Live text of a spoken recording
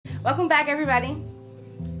Welcome back, everybody.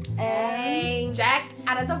 Hey, Jack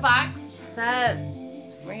out of the box. What's up?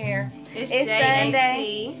 We're here. It's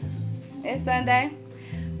Sunday. It's Sunday.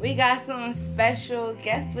 We got some special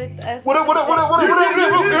guests with us. What up?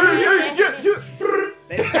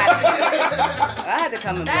 I had to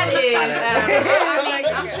come and blow That the is,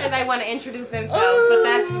 spot up. I'm sure they want to introduce themselves, but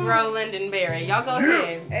that's Roland and Barry. Y'all go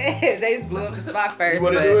ahead. They just blew up the spot first. You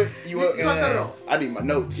want to but do it? You want to set it off? I need my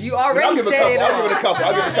notes. You already I'll give set it I'll give it a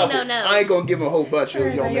couple. No. I ain't going to give them a whole bunch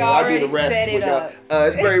of You I'll do the already rest. set it up.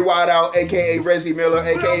 It's Barry Wideout, a.k.a. Rezzy Miller,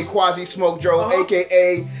 a.k.a. Quasi Smoke Joe,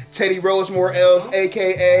 a.k.a. Teddy Rosemore Els,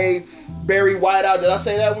 a.k.a. Barry Wideout. Did I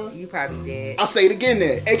say that one? You probably did. I'll say it again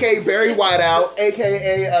then. A.k.a. Barry Wideout, a.k.a.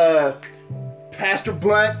 Pastor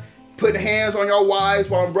Blunt, putting hands on your wives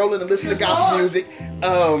while I'm rolling and listening to gospel music.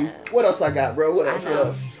 What else I got, bro? What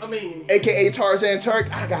else? I mean, A.k.a. Tarzan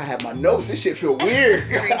Turk. I gotta have my notes. This shit feel weird.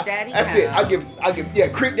 Creep Daddy. That's it. I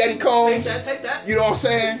give, Creep Daddy Combs. take that. You know what I'm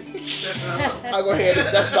saying? I'll go ahead.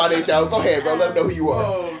 That's about it, y'all. Go ahead, bro. Let them know who you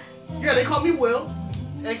are. Yeah, they call me Will,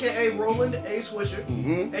 a.k.a. Roland A. Swisher,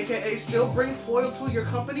 a.k.a. Still Bring Foil to Your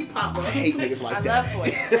Company Papa. I hate niggas like I that. love foil.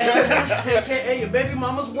 a.k.a. your baby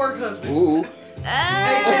mama's work husband. Ooh.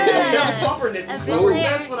 a.k.a. young pumpernickel. Because I'm Ooh. the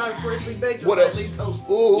best when I freshly baked What or else? freshly toasted.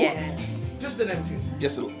 Ooh. Yeah. Just to name a few.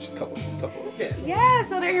 Just a couple. Yeah. Yeah,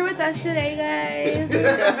 so they're here with us today, guys.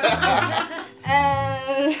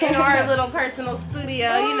 In our little personal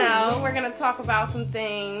studio, you know, we're going to talk about some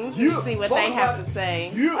things and see what they have to say.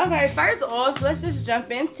 Okay, first off, let's just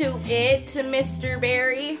jump into it to Mr.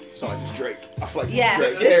 Barry. So I just Drake. I feel like Yeah,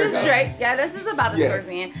 Drake. this is Drake. Yeah, this is about the Yeah.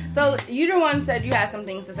 Scorpion. So you the one said you had some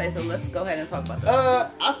things to say, so let's go ahead and talk about this.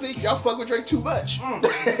 I think y'all fuck with Drake too much.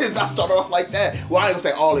 I started off like that. Well, I ain't gonna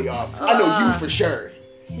say all of y'all. I know you for sure.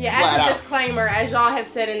 Yeah, Flat as a out. disclaimer, as y'all have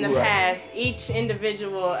said in the Right. past, each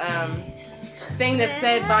individual thing that's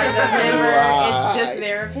said by the member, it's just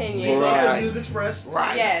their opinion. It's also Right. views expressed.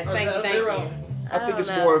 Right. Yes, thank you. I think it's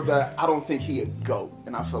more of the, I don't think he a GOAT.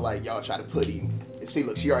 And I feel like y'all try to put him. See,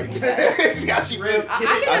 look, she already did that. See how she feel?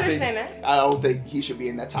 I can understand that. I don't think he should be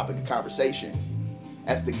in that topic of conversation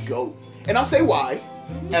as the GOAT. And I'll say why.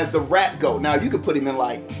 As the rap GOAT. Now, you could put him in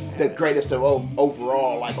like the greatest of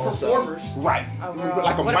overall, like also. Performers. Right. Overall.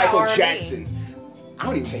 Like a What Michael about R&B? Jackson. I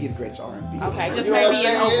don't even say he's the greatest R&B. Okay, just You know what maybe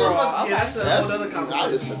I'm in saying? overall. Yeah, that's That's, another I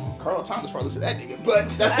conversation. listen to Carl Thomas before I listen to that nigga, but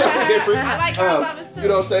that's something different. I like Carl Thomas too. You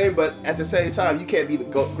know what I'm saying? But at the same time, you can't be the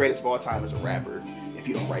greatest of all time as a rapper if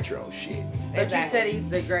you don't write your own shit. But Exactly. you said he's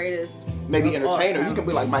the greatest. Maybe of all entertainer. time. You can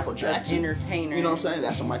be like Michael Jackson. Entertainer. You know what I'm saying?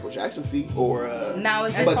 That's a Michael Jackson feat. Or Now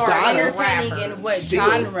is As this far for as entertaining rapper, in what still,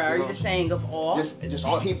 genre? Are you you know, just saying of all? just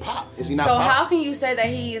all hip hop. Is he not So pop? how can you say that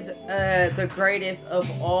he's the greatest of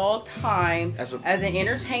all time As as, a- an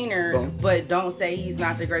entertainer, Boom. but don't say he's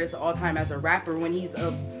not the greatest of all time as a rapper when he's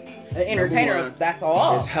an entertainer? one, That's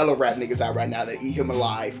all. There's hella rap niggas out right now that eat him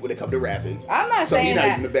alive when it come to rapping. I'm not So saying he's not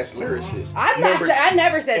that. even the best lyricist. I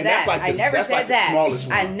never said and that. that's like I the- never that's said like the that. smallest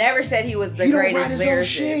one. I never said he was the He don't greatest write his own lyricist.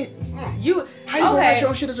 shit. You How you gonna write okay? your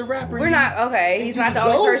own shit as a rapper? We're not okay. He's not the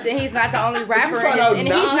only person. He's not the only rapper, find out and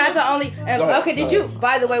he's not the Nas- only. Go ahead, Okay, go did you? ahead.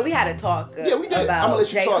 By the way, we had a talk. Yeah, we did. I'm About gonna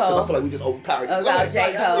let you J. talk because I Cole. feel like we just overpowered you. Go About ahead.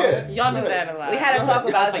 J. Cole. Yeah. Y'all do Go ahead. that a lot. We had a talk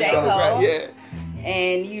about J. Cole. Right, yeah.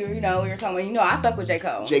 And you know, we were talking about, I fuck with J.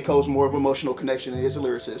 Cole. J. Cole's more of an emotional connection than he is a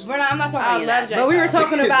lyricist. I'm not talking I about love that. J. But we were Cole.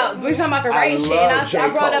 talking about the writing shit, and J. I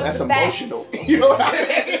brought Cole. up That's the fact. emotional. You know what I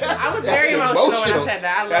mean? I was That's very emotional when I said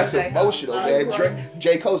that. I love That's J. Cole. emotional, man.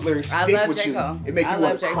 J. Cole's lyrics I stick love with J. you. Cole. It makes I you love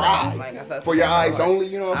want to J. Cole. cry. Like, I fuck For with your J. Cole eyes hard. only,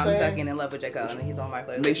 you know what I'm I'm saying? fucking in love with J. Cole, and he's on my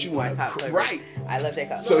playlist. Makes you He's my want top to playlist. right. I love J.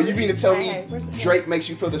 Cole. So you mean to tell me Hey, where's the- Drake makes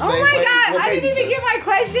you feel the Oh same my way? God! Well, I didn't maybe even get my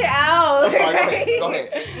question out. I'm sorry, go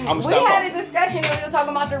ahead. I'm gonna We stop had talking. a discussion and we was talking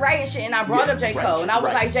about the writing shit, and I brought Yeah, up J. right, Cole, and I was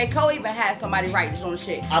right. like, J. Cole even had somebody write his own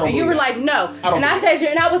shit, I don't and you were believe like, no, I don't and I believe said,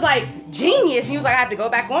 and I was like, genius, and you was like, I have to go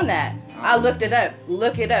back on that. I looked it up.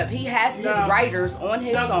 Look it up. He has his Now- writers on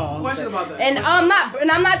his now, songs. question about that. And I'm not.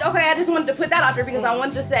 Okay, I just wanted to put that out there because I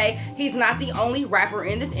wanted to say he's not the only rapper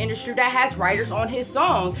in this industry that has writers on his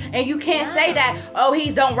songs. And you can't say that. Oh,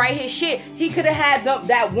 he don't write his shit. He could have had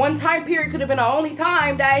that one time period. Could have been the only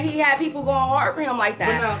time that he had people going hard for him like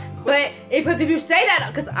that. But because if you say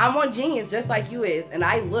that, because I'm on Genius just like you is, and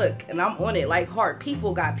I look and I'm on it like hard.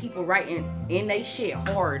 People got people writing in they shit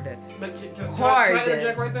hard. But Hard. Can I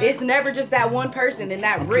interject right there? It's never just that one person and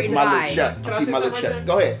that Keep written my by. lips shut. Can I Keep say my something lips right shut. there?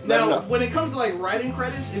 Go ahead. Let me Now, know. when it comes to like writing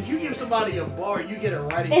credits, if you give somebody a bar, you get a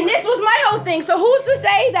writing And credit. this was my whole thing. So who's to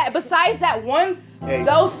say that besides that one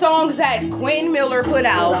those songs that Quentin Miller put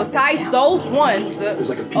out, besides those ones,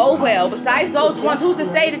 oh well, besides those ones, who's to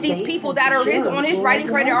say that these people that are on his writing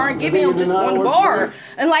credit aren't giving him just one bar?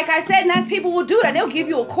 And like I said, and as people will do that, they'll give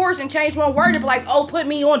you a chorus and change one word and be like, oh, put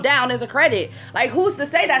me on down as a credit. Like, who's to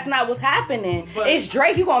say that's not what's happening? But it's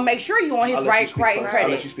Drake. You gonna make sure you on his writing credit. I'll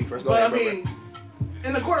let you speak first. Go ahead, I mean,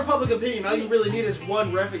 in the court of public opinion, all you really need is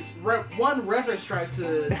one reference track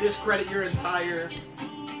to discredit your entire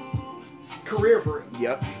career for him.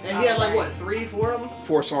 Yep. And he had like what, 3, 4 of them?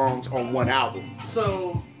 4 songs on one album.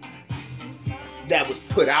 So that was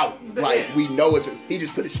put out. Like we know he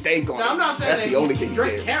just put a stank on it. I'm not saying that's the only thing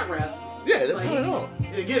Drake he did. Can't rap. Yeah,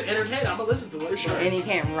 like, get entertained. I'm gonna listen to it for sure. And he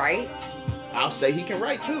can't write. I'll say he can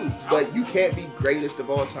write too, but you can't be greatest of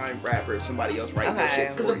all time rapper if somebody else writes that shit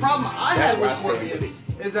for you. Because the problem I had with Scorpion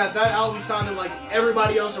is that album sounded like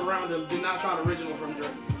everybody else around him did not sound original from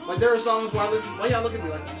Drake. Like there were songs where I listened. Why y'all look at me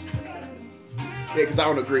like that? Yeah, because I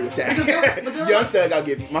don't agree with that. Young Thug, I'll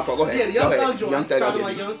give you. My fault. Go ahead. Yeah, the Young Thug joint sounded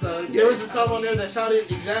like you. Young Thug. Yeah. There was a song on there that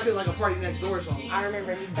sounded exactly like a Party Next Door song. I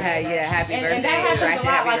remember he said happy birthday. And that happens a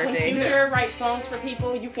lot. Like when birthday. Future writes songs for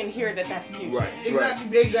people, you can hear that that's Future. Right.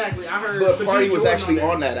 Exactly. I heard. But Party was actually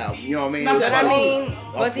on that album. You know what I mean?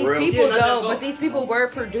 But these people but these people were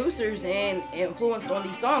producers and influenced on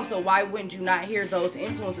these songs. So why wouldn't you not hear those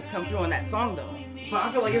influences come through on that song though? But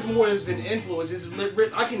I feel like it's more than influence.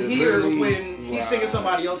 I can hear when he's singing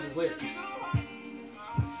somebody else's lyrics.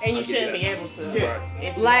 And you shouldn't be able to.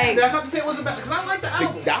 Yeah. Like, that's not to say it wasn't bad, because I like the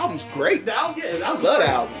album. The album's great. The album, yeah. I love the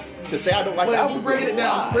album. To say I don't like the album. But if we're breaking it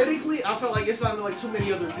down critically, I felt like it sounded like too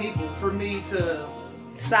many other people for me to...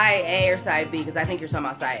 Side A or side B? Because I think you're talking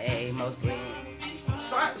about side A mostly.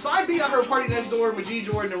 Side B, I heard Party Next Door, Majid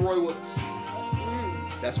Jordan, and Roy Woods.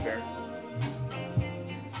 That's fair.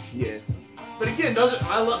 Yeah. But again, those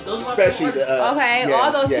especially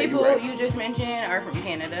all those people you just mentioned are from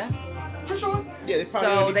Canada. For sure. Yeah,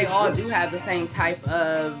 they all do have the same type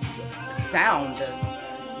of sound,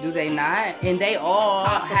 do they not? And they all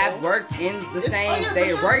have worked in the same.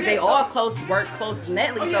 They all work close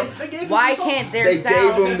netly. So why can't their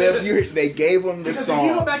sound? They gave them the song.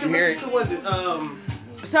 If you go back and listen to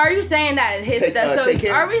So are you saying that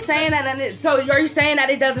are we saying that? So are you saying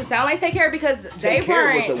that it doesn't sound like Take Care because Take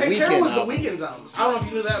Care was the Weeknd's album? I don't know if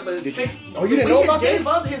you knew that, but you didn't know about this? He gave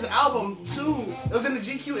up his album too. It was in the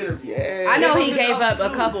GQ interview. Yeah, I know he gave up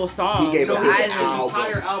a couple songs. He gave up his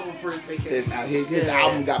entire album for Take Care. His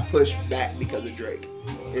album got pushed back because of Drake.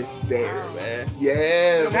 It's there, man.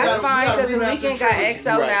 Yeah, that's fine because the Weeknd got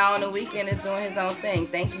EXO now, and the Weeknd is doing his own thing.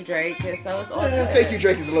 Thank you, Drake. So it's all good. Thank you,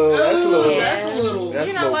 Drake is a little. That's a little.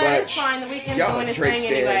 You know what? It's fine. The Weeknd's doing his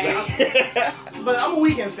thing anyway. But I'm a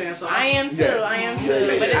Weeknd stan, so I am too. Yeah. I am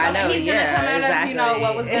too. But he's gonna come out of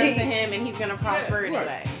what was done to him, and he's gonna prosper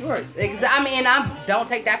anyway. Right. I mean, I don't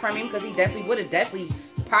take that from him because he definitely would have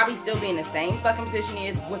probably still be in the same fucking position he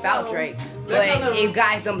is without Drake. But it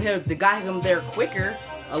got him there quicker.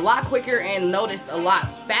 A lot quicker and noticed a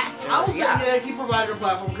lot faster. I would say, he provided a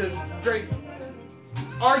platform because Drake,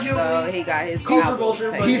 arguably, so he got his culture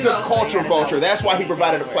vulture. He's a culture vulture. That's why he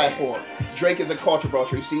provided a platform. Drake is a culture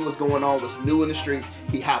vulture. You see what's going on, what's new in the streets,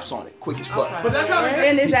 he hops on it quick as fuck. But that's kind of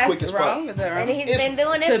is that wrong? Is that wrong? And he's been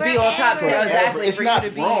doing it to be on top. Exactly. It's not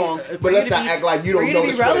wrong, but let's not act like you don't know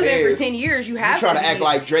this what it is. For 10 years, you have to try to act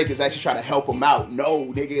like Drake is actually trying to help him out. No,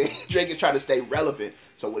 nigga, Drake is trying to stay relevant.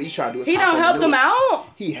 So what he's trying to do is he don't help them out.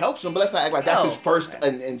 He helps them, but let's not act like that's his first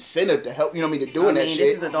incentive to help. You know what I mean? To doing that shit.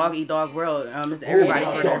 This is a dog eat dog world. It's everybody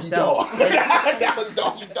for themselves. That was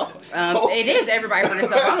dog eat dog. It is everybody for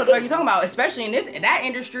themselves. I don't know what you're talking about, especially in that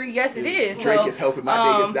industry. Yes, it is. Drake is helping my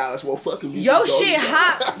niggas now. It's well fucking. Yo shit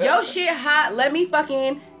hot.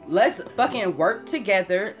 Let's fucking work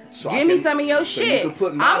together. Give me some of your shit. I'm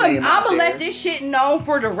gonna let this shit known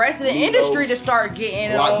for the rest of the industry to start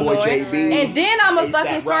getting it on going. And then I'm gonna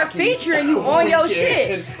fucking start featuring you on your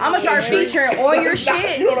shit. I'm gonna start featuring on your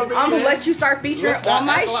shit. I'm gonna let you start featuring on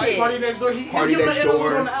my shit. Party Next Door. Party Next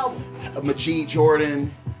Door. Majid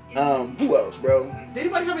Jordan. Who else, bro? Did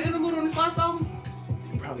anybody have an interlude on this last album?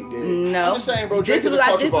 No, I'm just saying, bro. Drake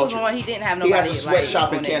this was one he didn't have nobody. He has a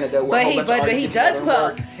sweatshop in Canada, but he does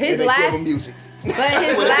put his last music. But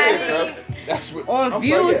his last that's what, on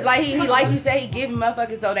views, like he like you said, he give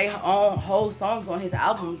motherfuckers so they own whole songs on his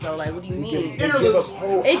album. So like, what do you mean?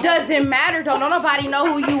 It doesn't matter though. Don't nobody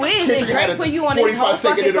know who you is. And Drake put you on his whole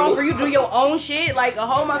fucking song for you to do your own shit. Like a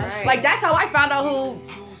whole like that's how I found out who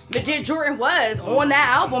Majid Jordan was on that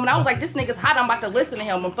album, and I was like, this nigga's hot. I'm about to listen to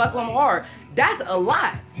him and fuck him hard. That's a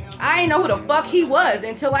lot. I didn't know who the fuck he was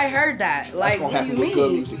until I heard that. Like, That's gonna what do happen you with good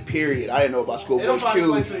mean? music, period. I didn't know about Schoolboy It'll probably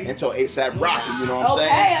Q explain to you. until A$AP Rocky, you know what I'm Okay,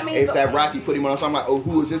 saying? I mean, A$AP Rocky put him on, so I'm like, oh,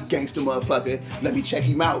 who is this gangster motherfucker? Let me check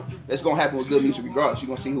him out. That's gonna happen with good music regardless. You're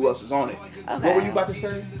gonna see who else is on it. Okay. What were you about to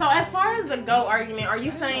say? So as far as the GOAT argument, are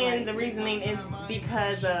you saying the reasoning is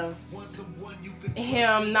because of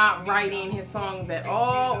him not writing his songs at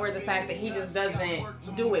all, or the fact that he just doesn't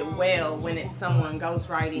do it well when it's someone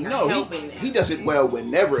ghostwriting or helping them? He does it well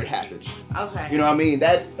whenever it happens. Okay. You know what I mean?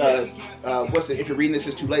 That if you're reading this,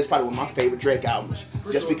 it's too late. It's probably one of my favorite Drake albums,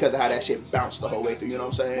 just because of how that shit bounced the whole way through. You know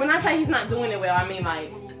what I'm saying? When I say he's not doing it well, I mean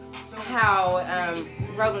like how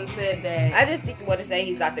Roland said that. I just want to say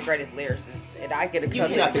he's not the greatest lyricist, and I could have You come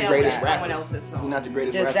can not the tell greatest that's rapper. someone else's song. He's not the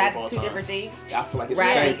greatest Is rapper that of all two time. different things? I feel like it's the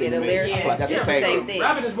Rapping same thing and to a me. lyric I feel like that's the is same the same thing. thing.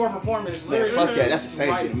 Rapping is more performance. Man, Lyrics fuck is yeah, that's the same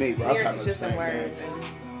right. thing to me, bro. I'm Lyrics kind is of the just some same. words. Man.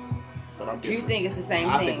 But I'm You different. think it's the same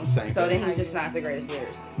I thing? think it's the same so thing. then he's just not the greatest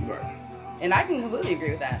lyricist, Right. and I can completely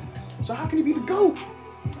agree with that. So how can he be the GOAT?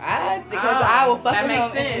 Because I will fuck that with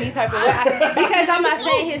makes him in sense. any type of way. Because I'm not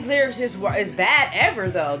saying his lyrics is bad ever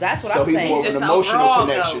though. That's what So I'm he's saying. more of an Just emotional overall,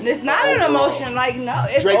 connection. It's not an Overall. emotion, like no,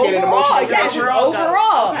 it's Drake ain't an overall. emotional Yes, it's connection?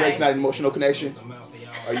 overall. Okay. Drake's not an emotional connection.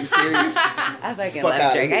 Are you serious? I fucking Fuck love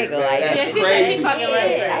outta Drake. I here, ain't gonna man. lie. That's Yeah, she said crazy. she fucking loves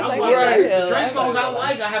Drake. I I'm fucking like, love Right. him. Drake I songs I fucking love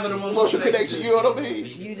like, I have an emotional Emotional connection. You know what I mean?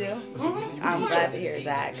 You do? I'm glad to hear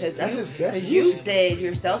that because That's his best you music. said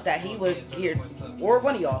yourself that he was geared, or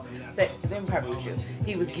one of y'all said, then probably was you.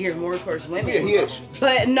 He was geared more towards women. Yeah, he is.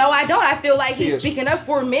 But no, I don't. I feel like He he's is. speaking up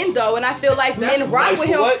for men though, and I feel like That's men rock nice with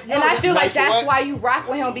for him, what? and I feel Nice like for that's what? why you rock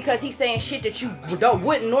with him because he's saying shit that you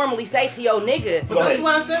wouldn't normally say to your nigga. But Go that's ahead.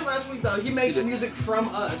 what I said last week though. He makes music from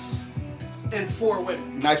us and for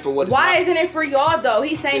women. Nice for what? it's Why not. isn't it for y'all though?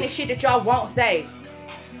 He's saying the shit that y'all won't say,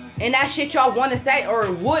 and that shit y'all want to say or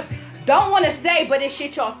don't want to say, but it's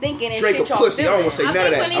shit y'all thinking and Drake shit a y'all pussy. I don't feeling. wanna say I none of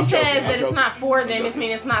think that. when he I'm says joking. I'm that it's joking. not for them, it's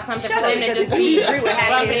mean it's not something Shut for up, them to because just if be you agree with half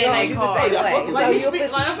rubbing his in songs, their you can car. say Yeah, what. fuck So Like, he you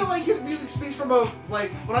speak, like I feel like his music speaks from a like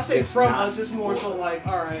when I say It's from not us, it's more for- so like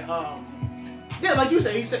all right, yeah, like you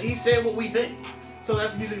said, he said what we think. So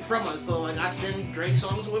that's music from us. So like I send Drake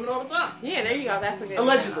songs to women all the time, Yeah, there you go. That's a good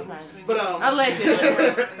allegedly. Okay. But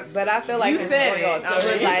Allegedly. But I feel like You it's said for y'all it. too.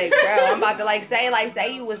 Already. Like, bro, I'm about to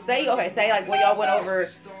say when y'all went over,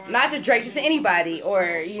 not to Drake, just to anybody, or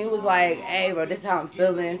you was like, hey, bro, this is how I'm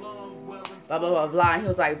feeling, blah blah blah blah. And he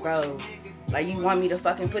was like, bro, like you want me to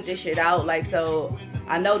fucking put this shit out, like so.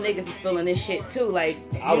 I know niggas is feeling this shit too. Like,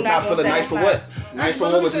 I was not feeling nice for what? Nice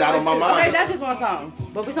for what was not on my mind. Okay, that's just one song.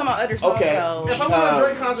 But we talking about other songs. Okay. So. if I'm going to a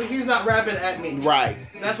Drake concert, he's not rapping at me. Right.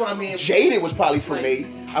 That's what I mean. Jaded was probably for me.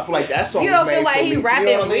 I feel like that song You was don't made feel like for he me. rapping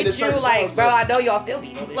You know what I mean? with There's you, certain like, songs bro, that- I know y'all feel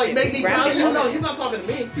me. Like make me proud. Rapping. You know, he's not talking to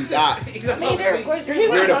me. He died. He's not I mean, talking there, to of course, me. there's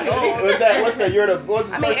You're the one song. what's that? What's the you're the what's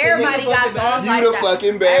the I mean, first single? everybody got songs You like the that.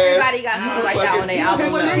 fucking best. Everybody got songs like that on their He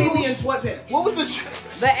album. was His see though. me in sweatpants. What was the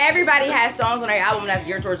But everybody has songs on their album that's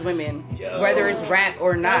geared towards women, whether it's rap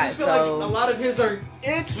or I not. just feel like a So lot of his are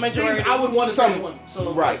It's things I would want to say to one.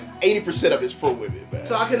 So right. 80% of it's for women, man.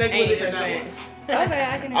 So I connect with it in that 80%. way. okay,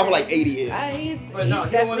 I can. I feel like 80 is. But no,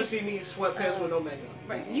 he don't want to see me in sweatpants with no makeup.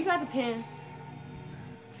 Right, you got the pen.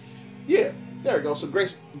 Yeah, there we go. So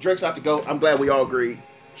Drake's out to go. I'm glad we all agree.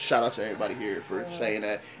 Shout out to everybody here for saying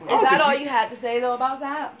that. Is that all you had to say though about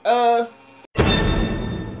that?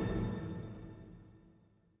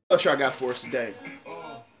 What y'all got for us today?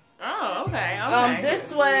 Oh, okay.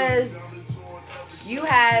 This was you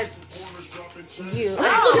had you.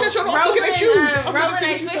 I'm looking at you. I'm looking at you. I'm Roland listening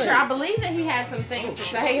A. to you Swisher, say. I believe that he had some things to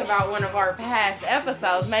say about one of our past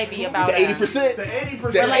episodes, maybe about The 80%. The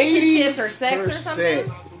 80%. The relationships or sex or 80%.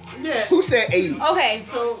 something. Yeah. Who said 80? Okay.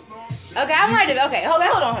 So Okay, I'm right. Okay, hold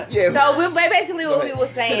on. Yeah. So basically what we ahead. were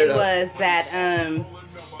Set saying it up. was that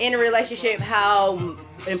in a relationship, how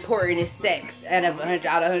important is sex out of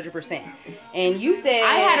 100%. And you said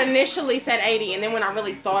I had initially said 80, and then when I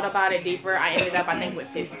really thought about it deeper, I ended up, I think, with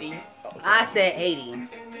 50. I said 80.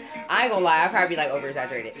 I ain't gonna lie, I probably like over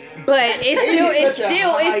exaggerated, but it's 80 is such a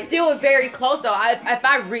high- it's still very close though. If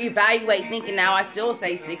I reevaluate thinking now, I still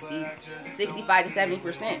say 60, 65 to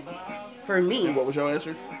 70% for And me. what was your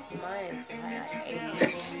answer?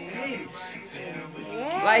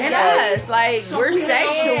 Like And yes, like so we're we had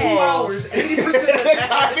all 2 sexual. hours. 80% of that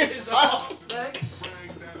Time is is all sex.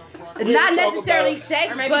 Not talk necessarily about-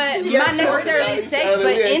 sex, or maybe but you not gotta talk necessarily about sex, each other,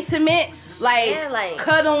 but yeah. intimate. like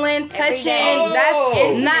cuddling, touching. day. That's not.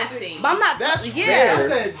 Intimacy. But I'm not. That's Yeah. fair. I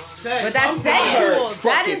said sex. But that's I'm sexual. tired.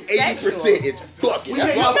 That is Fucking 80%. sexual. It's fucking. We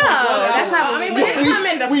That's can't why go No, for that's not I what mean, we when it's we-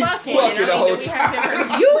 coming to we fucking, fucking the whole we have different-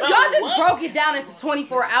 y'all just broke it down into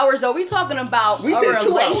 24 hours though. We talking about We a said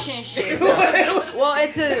 2 hours. relationship. Well,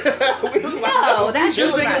 it's a We was like, no. That's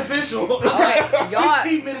Just just make it not. official. Okay, y'all.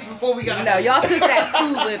 15 minutes before we got. No, y'all took that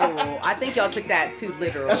too literal. I think y'all took that too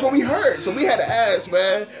literal. That's what we heard, so we had to ask,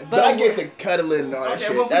 man. But I get the cuddling and all that Okay,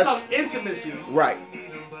 shit. well, if we That's talk intimacy. right.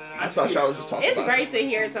 I thought y'all was just talking It's about great to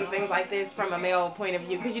hear some things like this from a male point of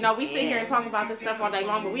view, because we sit here and talk about this stuff all day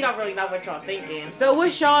long, but we don't really know what y'all thinking. So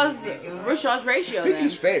what's y'all's ratio then?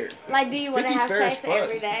 50's fair. Like, do you want to 50's have fair as sex fuck.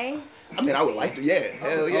 every day? I mean, I would like to, yeah.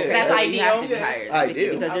 Hell yeah. Okay, That's so ideal. you have to be higher than 50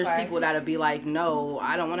 Ideal. because there's Okay. people that'll be like, no,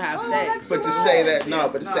 I don't want to have sex. But to say that, no,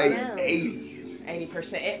 but to say no. 80.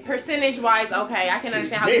 80%. Percentage-wise, okay, I can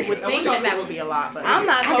understand how you would think that would be a lot, but I'm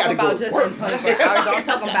not I gotta talking about go just work. in 24 hours. I'm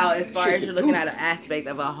talking about as far as you're looking at an aspect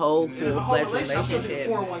of a whole A whole full-fledged relationship.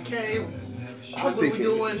 I'm looking relationship. 401k. I'm What we thinking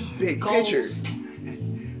doing? big Goals. picture.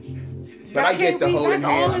 But I get the whole That's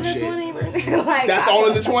all in enhancement the shit. 20. Like, That's all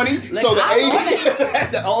in the 20? So the I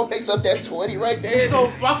 80, that all makes up that 20 right there? So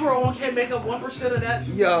my 401k make up 1% of that.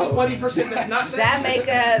 Yo. 20% that's not sex.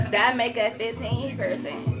 that make up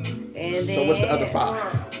 15%. And then So what's the other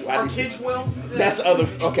 5? Our kids' wealth. That's the other,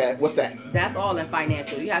 okay, what's that? That's all in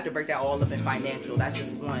financial. You have to break that all up in financial. That's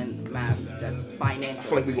just one map. That's financial. I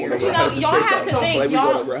feel like we going but over 100%. y'all have to though. I feel think, like we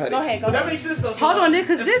going over y'all, 100. go ahead. But that makes sense though. So Hold on,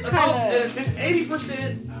 because if- this if all- kinda- if it's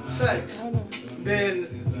 80% sex, then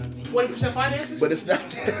 20% finances. But it's not.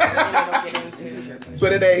 Don't get into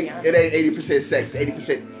But it ain't 80% sex,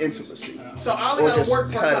 80% intimacy. So I only Or gotta just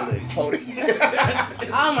work part cuddling, time. holding.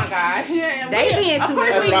 Oh my gosh. Yeah, They being of too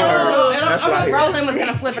course much. we That's what I heard. knew. That's what I heard. Roland was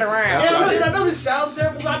gonna flip it around. That's Yeah, what I and I heard. know this sounds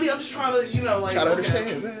terrible, but I'm just trying to, like. Try to okay.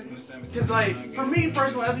 understand, man. Because, like, for me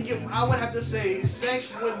personally, I think I would have to say sex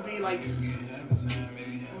wouldn't be, like,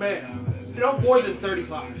 man, no more than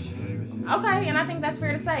 35. Okay, and I think that's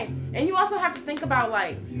fair to say. And you also have to think about,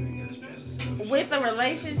 like, with a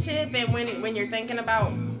relationship and when you're thinking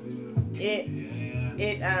about it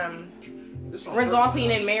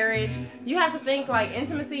resulting in marriage, you have to think like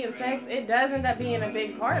intimacy and sex, it does end up being a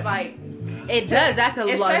big part. Like It does. That's a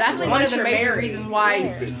lot. That's Especially one of once the you're major married. reasons why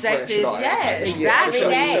Yeah. sex Fresh is and all that type of shit. exactly. For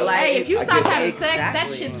sure, for sure. Like hey, if you I stop get that. having sex, that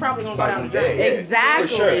Exactly. shit's probably gonna go Back down in the the day, drain. yeah. Exactly.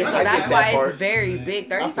 For sure. So I get that's that why part. it's very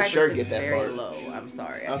big. I for 35% sure is get that very part. low. I'm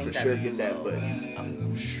sorry. I for think sure that's get that, low. but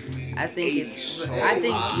I think 80 it's. so I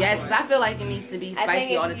think high. yes. 'Cause I feel like it needs to be I think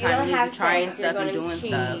spicy all the if you time. don't You need have to be trying sex, you're stuff and gonna doing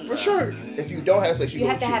cheat. stuff. for sure. If you don't have sex, You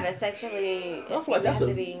have to gonna have cheat. a sexually. I feel like you that's have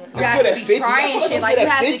a- to be. You I'm have good to at be 50. I trying feel like shit. I'm Like good you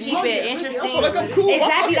at have to 50. keep I it feel interesting. like I'm cool.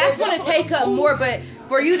 Exactly. That's I gonna feel like take I'm up cool. more. But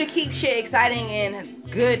for you to keep shit exciting and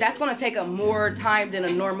good, that's gonna take up more time than a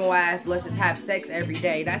normal ass. Let's just have sex every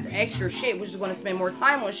day. That's extra shit, which is gonna spend more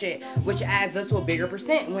time on shit, which adds up to a bigger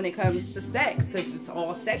percent when it comes to sex, because it's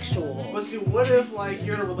all sexual. But see, what if, like,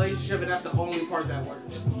 you're in a relationship and that's the only part that works?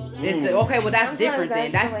 Okay, well that's Sometimes different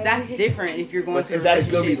then. that's the That's way- different if you're going But to. is that a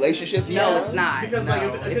good relationship to you? No, it's not. Because, no. like,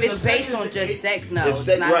 if because it's if sex based is- on just sex, no, if it's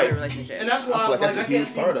sex- not a right. good relationship. And that's why I feel like that's a I can't huge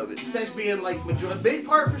see part of it. sex being, like, a big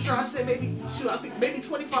part for sure. I say maybe, shoot, I think maybe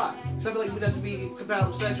 25. So I feel like we'd have to be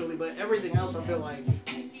compatible sexually, but everything else, I feel like.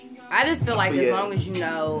 I just feel like as Yeah. long as you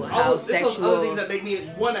know All how those, there's those other sexual. things that make me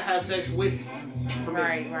want to have sex with you. For me.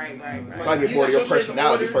 Right. If I get You bored of got your your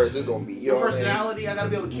personality shit first, it's gonna be Your your personality, I gotta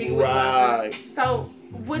be able to kick it with you. Right. So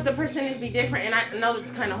would the percentage be different? And I know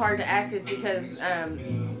it's kind of hard to ask this because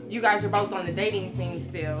you guys are both on the dating scene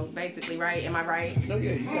still, basically, right? Am I right? No,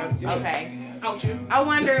 yeah, you got it. Okay. Out you. I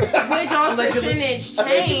wonder, would y'all's Allegedly. percentage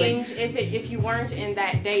change if you weren't in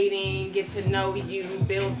that dating, get to know you,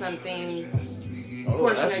 build something Oh,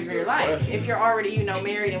 portion that's a of your good life? question. If you're already,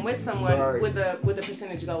 married and with someone, Right. would the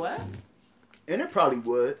percentage go up? And it probably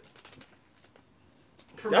would.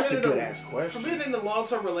 For That's a being in good ass question. For being in a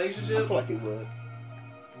long-term I relationship, feel like it would.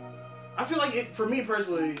 I feel like it, for me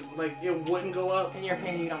personally, like, it wouldn't go up. In your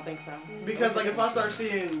opinion, you don't think so? Because, like, if I start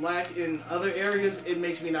seeing lack in other areas, it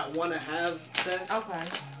makes me not want to have sex. Okay.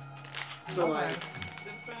 So, Okay. like,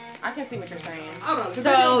 I can see what you're saying. I don't know. 'cause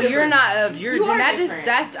So maybe I'm you're different. not You then are that just different.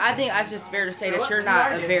 that's I think it's just fair to say that you're You not are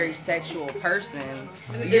a different. very sexual person.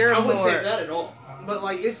 I You're wouldn't say more. that at all. But,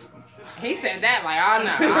 like, it's, He said that like, oh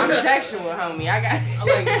no, I'm sexual, homie. I got.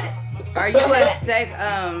 like, Are you a what's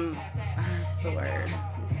the word?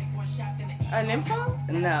 An nympho?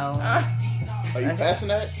 No. Are you That's- passing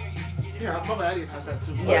that? here, I'm probably out of here past that,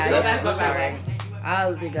 too. Yeah, that's- that's that's sorry.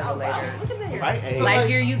 I'll think of it later. Look at there. Right? Hey. Like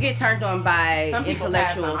you get turned on by Some people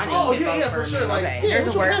intellectual pass things. on. Oh, yeah, for sure. Like, Okay, yeah, there's a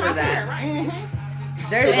which one word has for I that. right?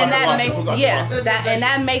 and that makes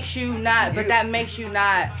That makes you not, but that makes you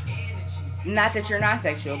not that you're not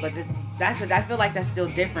sexual, but I feel like that's still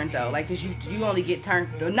different though, like cause you only get turned,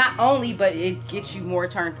 not only, but it gets you more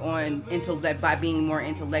turned on by being more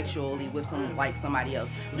intellectually with somebody else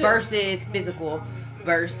versus physical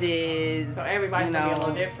versus. So everybody's gonna be a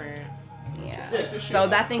little different. Yeah. So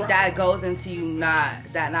I think that goes into you not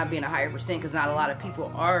being a higher percent, because not a lot of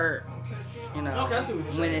people are,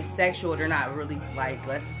 when it's sexual, they're not really like,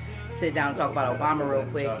 let's sit down and talk about Obama real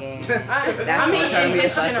quick, and that's in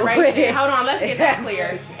this generation, hold on, let's get that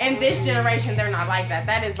clear. In this generation, they're not like that.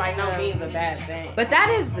 That is by no means a bad thing. But that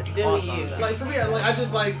is awesome. Like for me, I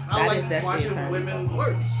like watching women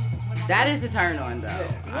work. That is a turn on though.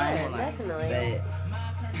 Yeah, definitely.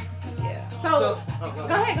 So go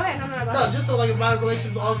ahead. No, just so like if my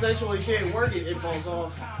relationship's all sexual and she ain't working, it falls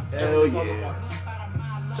off. Hell yeah.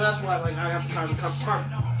 So that's why like I have to kind of come.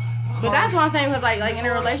 But that's what I'm saying, because like in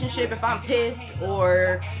a relationship, if I'm pissed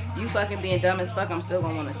or you fucking being dumb as fuck, I'm still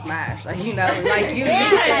gonna want to smash. Like, you just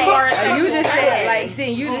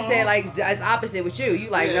said like it's opposite with you. You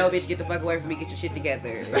like, no bitch, get the fuck away from me, get your shit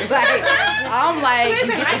together. Like I'm like, you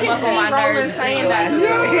get the fuck on my nerves. Saying that.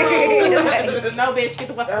 No bitch, get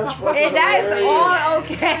the fuck on my nerves. And that's all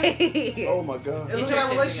okay. Oh my god. And look at our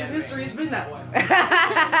relationship history, it's been that way.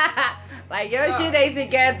 Like your shit ain't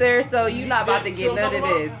together, so you not about to get none of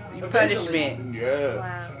this. Punishment. Yeah.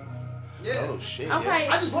 Wow. Yeah. Oh shit. Okay.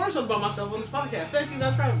 I just learned something about myself on this podcast. Thank you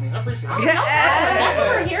guys for having me. I appreciate it. That's what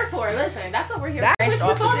we're here for. Listen, that's what we're here for.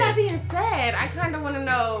 With all that being said, I kind of want to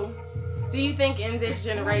know, do you think in this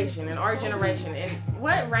generation, in our generation, in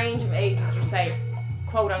what range of age would you say,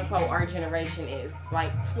 quote unquote, our generation is?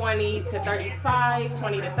 Like 20 to 35,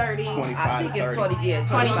 20 to 30? 25 I think it's 20,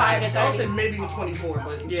 25 to 30. I'll say maybe 24,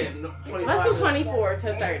 but yeah, 25. Let's do 24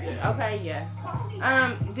 to 30. Okay, yeah.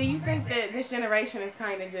 Do you think that this generation is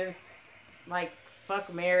kind of just like,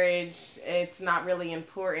 fuck marriage, it's not really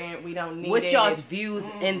important, we don't need it? What's y'all's views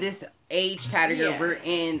in this age category we're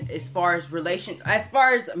in as far as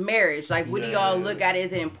marriage? Like, what do y'all look at?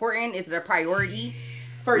 Is it important? Is it a priority?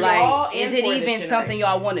 For y'all, is it even something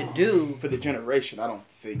y'all want to do? For the generation, I don't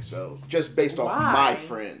think so. Just based off my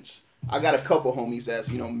friends. I got a couple homies that's,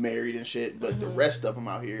 married and shit, but the rest of them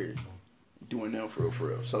out here doing them for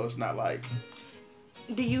real. So it's not like...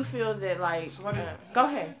 Do you feel that, like... go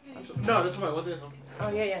ahead. No, that's what this one.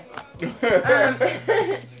 Oh, yeah.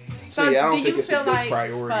 So yeah, I don't think it's a big like,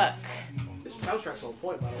 priority. Fuck. This soundtrack's on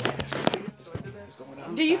point, by the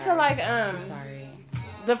way. Do you feel like,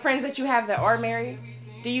 the friends that you have that are married,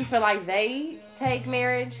 do you feel like they take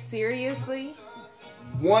marriage seriously?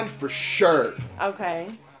 One for sure. Okay.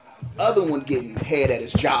 Other one getting head at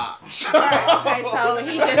his job. Okay, so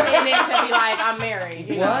he just in it to be like, I'm married.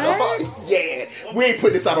 You know? So, yeah, we ain't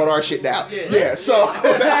putting this out on our shit now. Yeah, so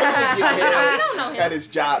I don't know him. at his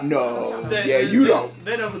job. No, you don't.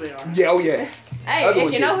 They know who they are. Yeah, oh yeah. Hey,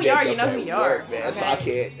 if you know who you are, you know who you are. Man, okay? So I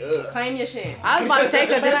can't. Claim your shit. I was about to say,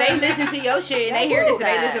 because if they listen to your shit and they hear this and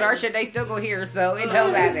they listen to our shit, they still go hear, so it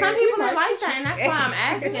don't matter. Some people are like that, and that's why I'm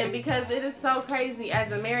asking, because it is so crazy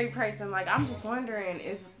as a married person. Like, I'm just wondering,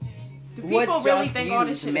 do people really think all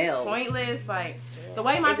this shit is pointless? Like, the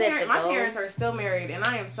way my parents are still married, and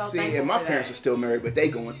I am so thankful and my for parents that. are still married, but they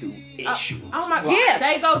going through issues. Oh my god,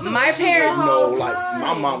 they go through my issues parents. No, like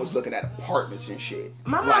my mom was looking at apartments and shit.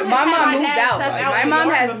 My mom moved out. My mom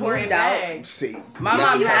has moved out. See, my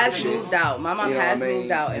mom has moved out. My mom has moved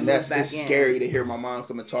out and moved back in. It's scary to hear my mom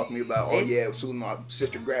come and talk to me about, as soon as my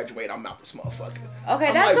sister graduate, I'm out this motherfucker.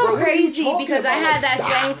 Okay, that's so crazy, because I had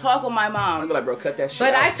that same talk with my mom. I'm like, bro, cut that shit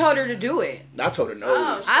But out. I told her to do it. I told her no.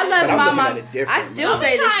 I love my mom. I still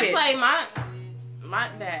say this shit. Play my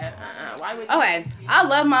dad. Why would you? Okay, I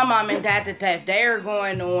love my mom and dad to death. They are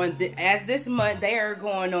going on as this month. They are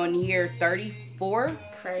going on year 34.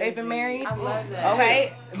 Crazy. They've been married. I love that.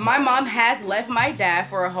 Okay, my mom has left my dad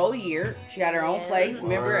for a whole year. She had her own place.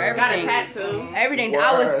 Remember everything. Got a tattoo. Everything.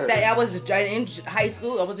 I was in high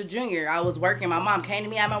school. I was a junior. I was working. My mom came to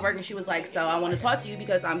me at my work and she was like, "So I want to talk to you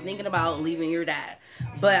because I'm thinking about leaving your dad,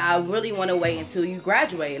 but I really want to wait until you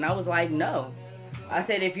graduate." And I was like, "No." I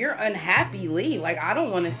said, if you're unhappy, leave. Like, I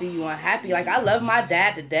don't want to see you unhappy. Like, I love my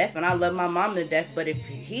dad to death and I love my mom to death. But if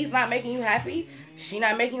he's not making you happy, she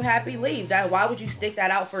not making you happy, leave. Why would you stick that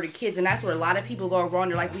out for the kids? And that's where a lot of people go wrong.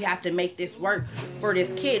 They're like, we have to make this work for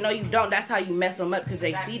this kid. No, you don't. That's how you mess them up, because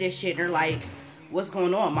they see this shit and they're like, what's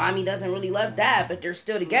going on? Mommy doesn't really love dad, but they're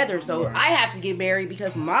still together. So I have to get married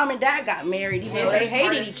because mom and dad got married even though they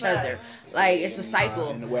hated each other. Like, it's a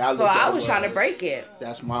cycle. So I was trying to break it.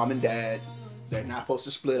 That's mom and dad. They're not supposed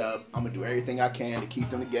to split up. I'm gonna do everything I can to keep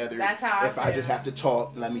them together. That's how if I just have to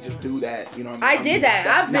talk, let me just do that. You know what I mean? I did that.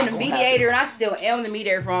 That's I've been not a gonna mediator, happen. and I still am the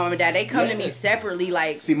mediator for mom and dad. They come to me separately,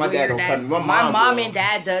 like. See, my dad don't come to me. My mom and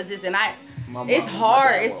dad does this, and it's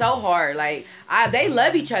hard. It's so hard. Like they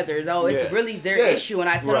love each other though. It's really their issue, and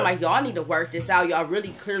I tell them like, y'all need to work this out. Y'all really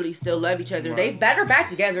clearly still love each other. They better back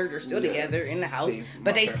together. They're still together in the house,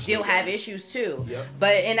 but they still have issues too.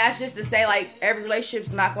 And that's just to say like every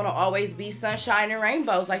relationship's not going to always be sunshine and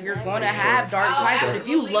rainbows. Like you're going to have dark times, but if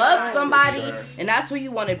you love somebody and that's who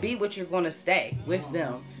you want to be with, you're going to stay with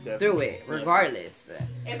them. Through it, regardless.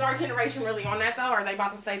 Is our generation really on that though? Or are they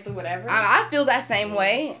about to stay through whatever? I feel that same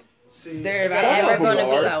way. They're never going to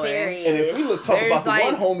be serious. And if we talk about the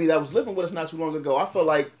one homie that was living with us not too long ago, I feel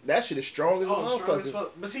like that shit is strong as a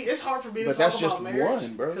motherfucker. But see, it's hard for me to talk that's about just marriage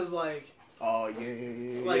one, bro. because like,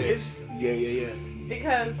 like it's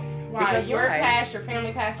because why? Your past, your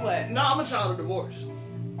family past, what? No, I'm a child of divorce.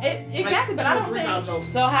 Exactly, but I don't think.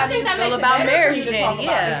 So how do you feel about marriage then?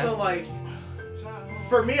 Yeah. So like,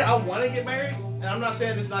 for me, I want to get married, and I'm not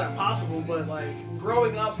saying it's not impossible, but like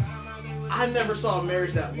growing up, I never saw a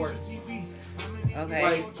marriage that worked. Okay.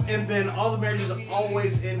 Like, and then all the marriages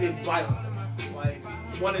always ended violently. Like,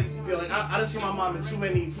 I didn't see my mom in too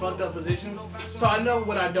many fucked up positions, so I know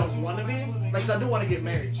what I don't want to be. Like, so I do want to get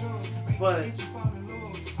married, but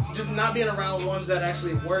just not being around ones that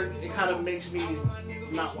actually work, it kind of makes me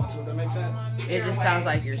not want to. Does that make sense? It just sounds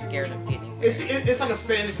like you're scared of getting married. It's like a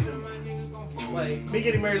fantasy to me. Like, me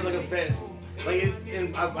getting married is like a fantasy. Like,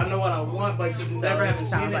 and I know what I want, but just never having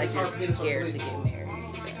seen it. Like you're scared to get married.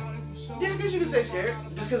 Yeah, I guess you could say scared,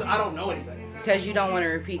 just because I don't know anything. Because you don't want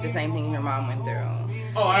to repeat the same thing your mom went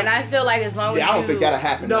through. And I feel like as long as I don't think that'll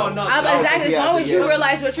happen. No. Exactly. As long as you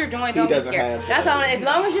realize what you're doing, don't be scared. That's all. As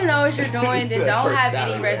long as you know what you're doing, then don't have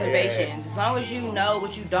any reservations. As long as you know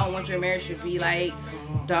what you don't want your marriage to be like,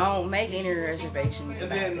 don't make any reservations.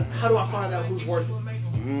 And then, how do I find out who's worth it?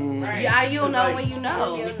 Yeah, you'll know when you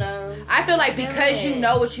know. I feel like because you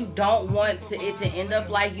know what you don't want it to end up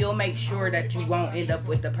like, you'll make sure that you won't end up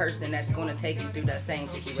with the person that's going to take you through that same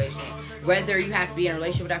situation. Whether you have to be in a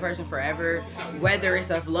relationship with that person forever, whether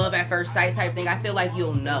it's a love at first sight type thing, I feel like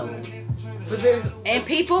you'll know. And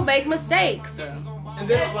people make mistakes. And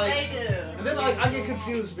then I get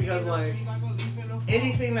confused because like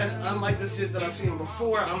anything that's unlike the shit that I've seen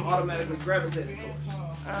before, I'm automatically gravitated towards.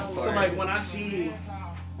 So like when I see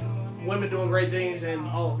women doing great things and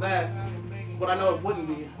all of that, what I know it wouldn't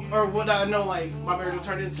be, or what I know like my marriage will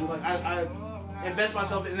turn into, like I invest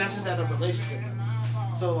myself in, and that's just out of a relationship.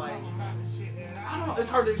 So like, I don't know, it's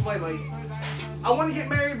hard to explain. Like, I want to get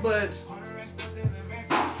married, but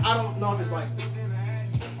I don't know if it's like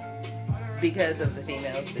because of the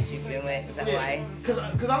females that you've been with. Is that why? Because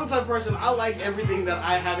I'm the type of person, I like everything that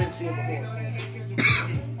I haven't seen before,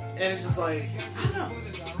 and it's just like, I don't know.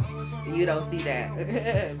 You don't see that,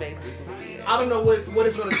 basically. I don't know what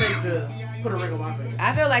it's gonna take to put a ring on my face.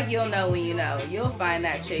 I feel like you'll know when you know. You'll find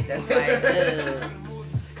that chick that's like,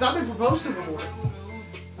 Cause I've been proposed to before.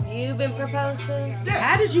 You've been proposed to? Yeah.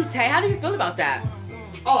 How do you feel about that?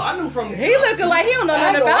 Oh, I knew from. He looking like he don't know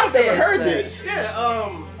nothing about this. I never heard this. Yeah.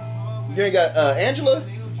 You ain't got Angela?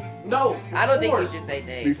 No. I don't think you should say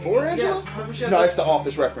Dave. Before Angela? Yes. No, it's the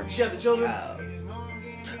Office reference. She had the children.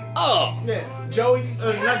 Oh. Yeah. Joey.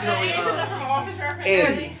 Not Joey.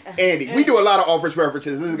 Andy. We do a lot of Office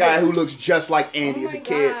references. This is a guy who looks just like Andy as a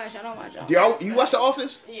kid. Gosh, I don't watch Do you watch The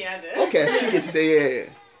Office? Yeah, I did. Okay, she gets there.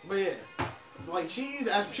 But yeah, like she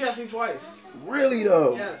asked me twice. Really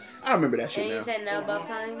though? Yes. I remember that shit And now. you said no both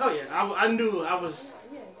times? Oh yeah, I knew I was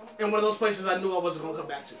in one of those places I knew I wasn't gonna come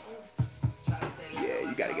back to. Yeah,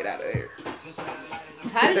 you gotta get out of there.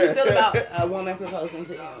 How did you feel about a woman proposing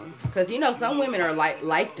to you? Because you know some women are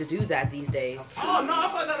like to do that these days. Oh no, I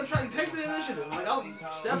find that I'm trying to take the initiative. Like I'll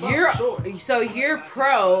step up for sure. So you're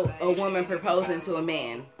pro a woman proposing to a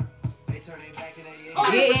man.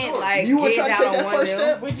 Oh, yeah, for sure. Like, you would try to take that first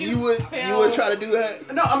step? Would You would try to do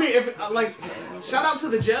that? No, I mean, if like, shout out to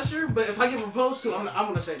the gesture, but if I get proposed to, I'm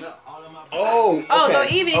gonna say no. Oh, okay. So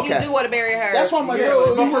even if you do want to marry her, that's why I'm like,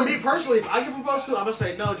 but for me personally, if I get proposed to, I'm gonna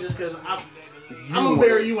say no, just because I'm gonna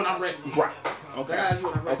marry you when I'm ready. Right. Okay. That's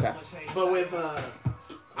when I'm ready. Okay. But with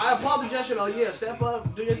I applaud the gesture. Oh yeah, step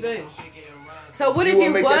up, do your thing. So what if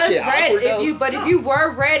you was ready? If you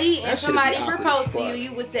were ready and somebody proposed to you,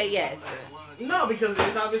 you would say yes. No, because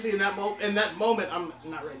it's obviously in that moment I'm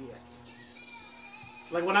not ready yet.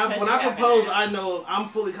 Like when I propose, I know I'm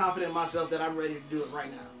fully confident in myself that I'm ready to do it right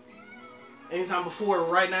now. Anytime before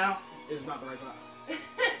right now is not the right time.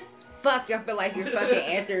 fuck, I feel like your fucking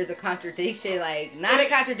answer is a contradiction. Like, not a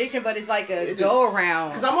contradiction, but it's like a go-around.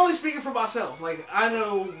 Because I'm only speaking for myself. Like, I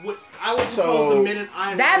know what I was supposed the minute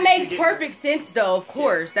I'm that makes perfect sense, though, of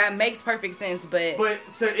course. Yeah. That makes perfect sense, but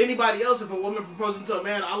to anybody else, if a woman proposes to a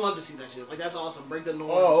man, I love to see that shit. Like, that's awesome. Break the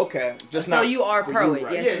norms. Oh, okay. Just so not you are pro it.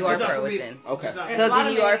 Right? Yes, you are pro it then. Okay. So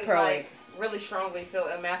then you are pro it. Really strongly feel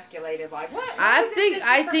emasculated. Like, what? I think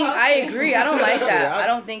I agree. I don't like that.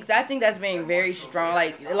 I think that's being very strong.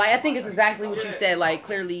 Like I think it's exactly what you said. Like,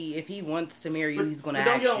 clearly, if he wants to marry you, he's gonna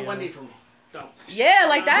ask you. Don't get on one knee from me. Don't. Yeah,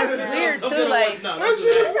 like that's weird too. Like, come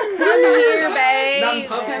here, babe.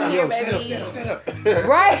 Come here, baby. Stand up.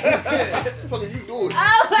 Right. What you doing?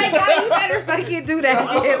 Oh my god, you better fucking do that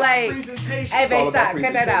shit. Like, hey, babe, stop.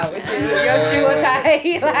 Cut that out. Your shoe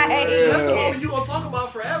tight. Like, that's all you gonna talk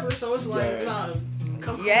about forever. So it's like,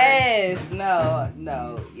 yes, no,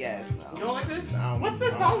 yes, no. You don't like this? What's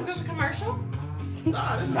this song? Is this a commercial?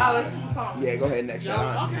 Nah, this is a song. Yeah, go ahead next. Okay.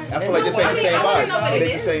 I feel like this ain't the same vibe. It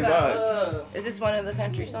ain't the same vibe. Is this one of the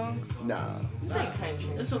country songs? Nah. This ain't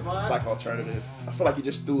country. It's a vibe. It's like alternative. I feel like you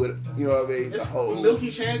just threw it. You know what I mean? It's the whole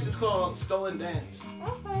Milky Chance is called Stolen Dance.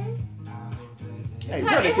 Okay. Hey, It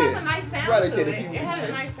run it, has a kid. nice sound Run to it, kid. it. It has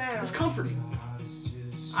a nice sound. It's comforting.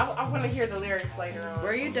 I want to hear the lyrics later on.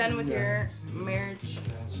 Were you done with your marriage?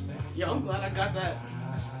 Yeah, I'm glad I got that.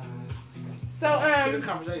 So, Good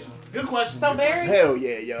conversation. Good question. So, Barry. Hell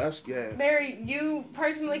yeah, yo. Yeah. Barry, you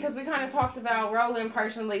personally, because we kind of talked about Roland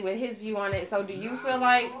personally with his view on it. So, do you feel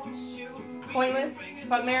like it's pointless?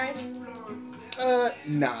 Fuck marriage?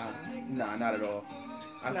 Nah, not at all.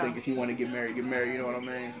 I think if you want to get married, you know what I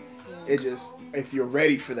mean? It just, if you're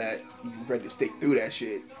ready for that, you're ready to stick through that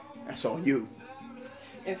shit, that's on you.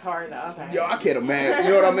 It's hard though, okay. Yo, I can't imagine,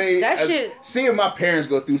 you know what I mean? That shit. Seeing my parents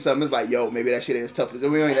go through something, it's like, yo, maybe that shit ain't as tough as, it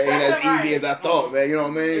ain't as easy as I thought, man, you know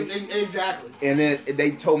what I mean? Exactly. And then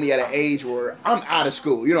they told me at an age where I'm out of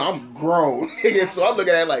school, you know, I'm grown. So I'm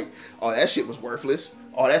looking at it like, oh, that shit was worthless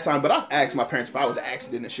all that time. But I've asked my parents if I was an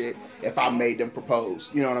accident and shit, if I made them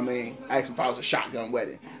propose, you know what I mean? I asked them if I was a shotgun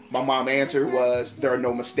wedding. My mom's answer was, there are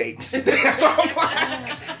no mistakes. So I'm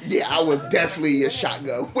like, yeah, I was definitely a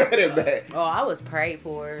shotgun wedding, man. Oh, I was prayed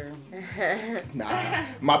for. Nah,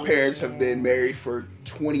 my parents have been married for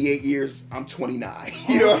 28 years. I'm 29.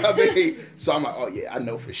 You know what I mean? So I'm like, oh yeah, I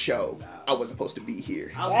know for sure I wasn't supposed to be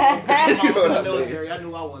here. I was in the military. I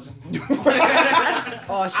knew I wasn't.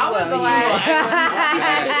 Oh, she was the last.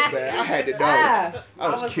 I had to know. I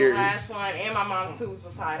was curious. The last one, and my mom's too was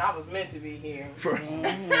beside. I was meant to be here.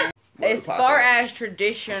 As far as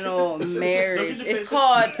traditional marriage, it's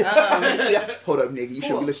called. Hold up, nigga. You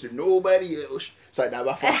shouldn't be listening to nobody else. It's like, nah,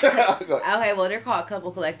 my fault. Okay, well, they're called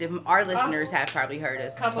Couple Collective. Our listeners have probably heard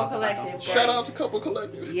us. Couple Collective. Shout out to Couple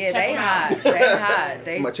Collective. Yeah, they hot. They hot.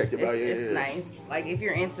 I'm gonna check them out. It's nice. Like, if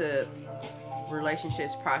you're into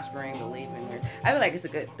relationships prospering, believing, I feel like it's a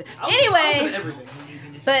good thing. Anyway,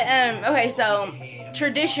 but okay, so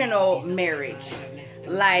traditional marriage.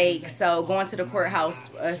 Like, so going to the courthouse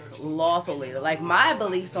us lawfully. Like, my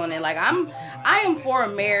beliefs on it, like I am for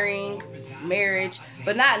marriage,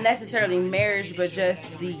 but not necessarily marriage, but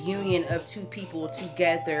just the union of two people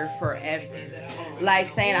together forever. Like,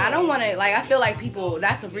 saying I don't want to, like, I feel like people,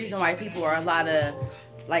 that's the reason why people are a lot of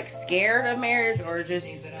like scared of marriage, or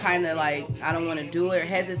just kind of like, I don't want to do it, or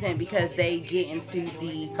hesitant, because they get into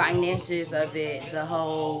the finances of it, the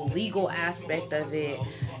whole legal aspect of it,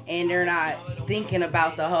 and they're not thinking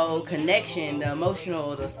about the whole connection, the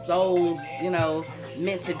emotional, the souls, you know,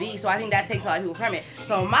 meant to be. So I think that takes a lot of people from it.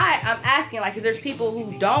 So I'm asking, like, because there's people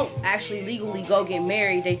who don't actually legally go get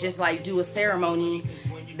married, they just like do a ceremony.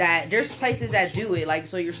 That there's places that do it, like,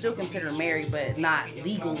 so you're still considered married but not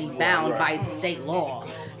legally bound by the state law.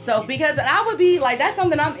 So because I would be like, that's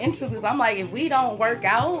something I'm into, because I'm like, if we don't work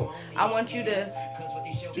out, I want you to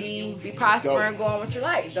be prospering, going with your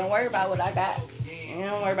life. Don't worry about what I got, and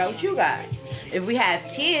don't worry about what you got. If we have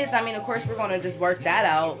kids, I mean, of course we're gonna just work that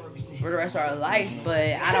out for the rest of our life, but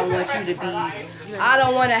I don't want you to be, I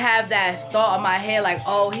don't want to have that thought in my head like,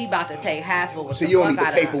 oh, he about to take half of what so the you fuck don't need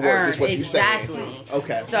the paperwork earn. is what Exactly. you're saying.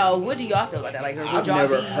 Okay. So what do y'all feel about that? Like, would I've y'all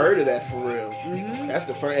never be... heard of that for real. Mm-hmm. That's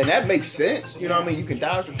the first, and that makes sense. You know what I mean? You can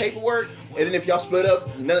dodge the paperwork, and then if y'all split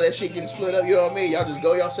up, none of that shit getting split up. You know what I mean? Y'all just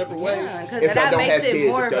go y'all separate ways. Yeah, because that makes it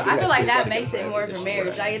more. I feel like that makes it more for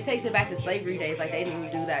marriage. Like, it takes it back to slavery days. Like, they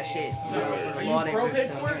didn't do that shit. Are you pro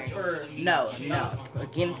paperwork or no,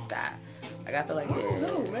 against that. Like, I feel like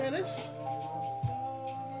no, man,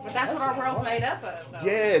 But that's what our world's made up of, though.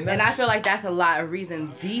 Yeah, and I feel like that's a lot of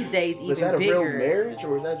reason these days even bigger. Is that a real marriage,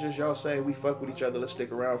 or is that just y'all saying we fuck with each other, let's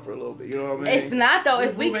stick around for a little bit? You know what I mean? It's not though.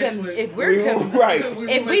 If we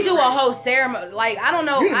do a whole ceremony, like I don't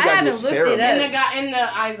know, I haven't looked it up. In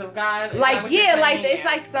the eyes of God, like it's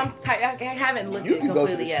like some type. I haven't looked. You can go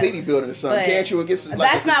to the city building or something, can't you? And get some.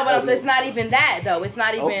 That's not what I'm saying. It's not even that though. It's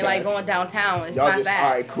not even like going downtown. It's not that. All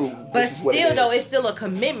right, cool. But still though, it's still a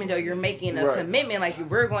commitment though. You're making a commitment. Like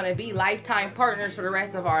we're going to be lifetime partners for the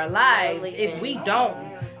rest of our lives. If we don't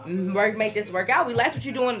make this work out, that's what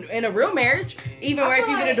you're doing in a real marriage. Even where if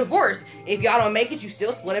you get a divorce, if y'all don't make it, you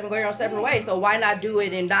still split up and go your own separate ways. So why not do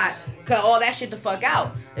it and not cut all that shit the fuck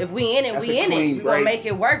out? If we in it, we in it. We gonna make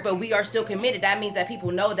it work, but we are still committed. That means that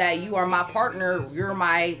people know that you are my partner. You're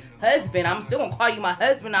my husband. I'm still gonna call you my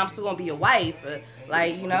husband. I'm still gonna be your wife.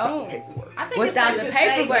 Like, you know, without the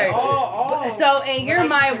paperwork. So in your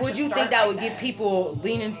mind, would you think that would give people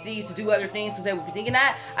leniency to do other things because they would be thinking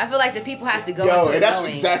that? I feel like the people have to go into it that's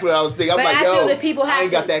knowing. Exactly what I was thinking. I'm like, feel the people have I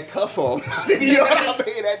ain't got that cuff on. You know what I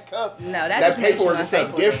mean? That cuff. No, that just makes you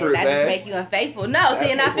unfaithful. Different, that just make you unfaithful. No,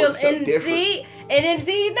 see, and I feel,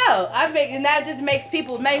 and that just makes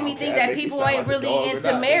people, make me think that people ain't really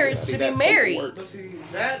into marriage to be married. But see,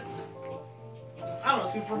 that, I don't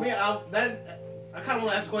know, see, for me, I kind of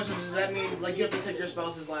want to ask the question, does that mean, like, you have to take your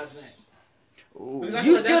spouse's last name?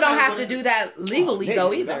 You still don't have to do that legally,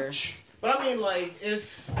 though, either. But I mean, like,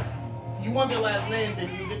 if you want their last name,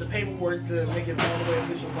 then you get the paperwork to make it all the way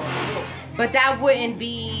official part of the will. But that wouldn't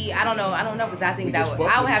be, I don't know, because I think I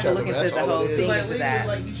would have to look into the whole thing into that.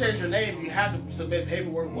 Like, you change your name, you have to submit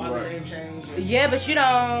paperwork why the name changed. Yeah, but you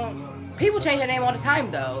don't. People change their name all the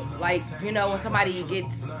time, though. Like, you know, when somebody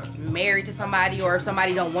gets married to somebody or if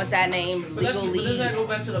somebody don't want that name legally. But does that go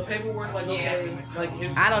back to the paperwork? Like, okay, like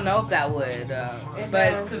if... I don't know if that would.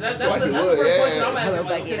 But... Because that's the first question I'm asking.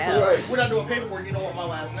 Like, so we're not doing paperwork, you don't want my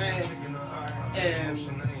last name. And...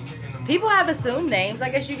 People have assumed names. I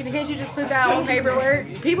guess can't you just put that on paperwork?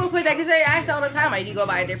 People put that because they ask all the time. Like, you go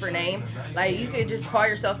by a different name. Like, you could just call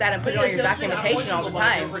yourself that and put it on your documentation all the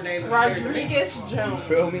time. Rodriguez Jones.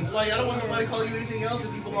 Feel me? Like, I don't want nobody to call you anything else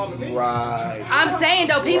if you belong to me. Right. I'm saying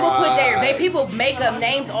though, people people make up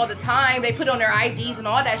names all the time. They put on their IDs and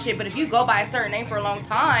all that shit. But if you go by a certain name for a long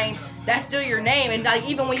time, that's still your name. And like,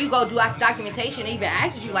 even when you go do documentation, it even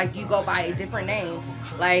asks you like you go by a different name.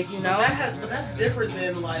 Like, you know. But that's different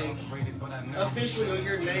than like officially on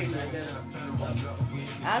your name. I guess.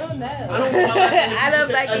 I don't know. I don't know. I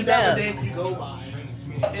don't like it though. Name you go by.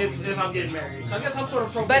 If I'm getting married, so I guess I'm sort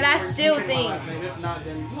of. But I still think. If not,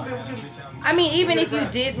 then I mean, even if you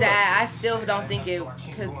did that, I still don't think it,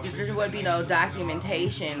 because there would be no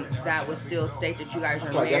documentation that would still state that you guys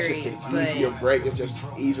are married. That's just an easier break. It's just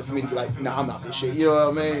easier for me to be like, nah, I'm not this shit. You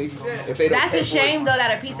know what I mean? If they that's a shame though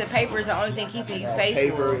that a piece of paper is the only thing keeping you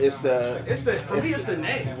faithful. For me, it's the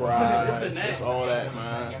name. Right. It's the name. It's all that,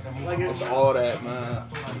 man. Like it's all that, man.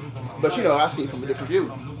 But you know, I see it from a different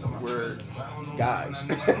view. We're guys.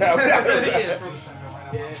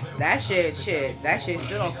 That shit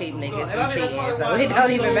still don't keep niggas from cheating, so it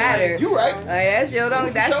don't even matter. You right.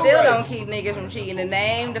 Like that still don't keep niggas from cheating. The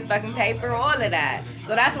name, the fucking paper, all of that.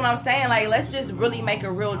 So that's what I'm saying. Like, let's just really make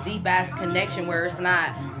a real deep ass connection where it's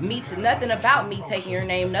not nothing about me taking your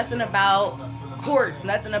name, nothing about courts,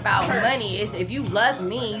 nothing about money. It's if you love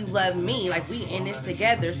me, you love me. Like, we in this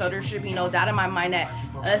together. So there should be no doubt in my mind that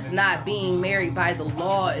us not being married by the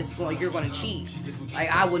law you're gonna cheat. Like,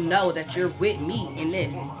 I would know that you're with me in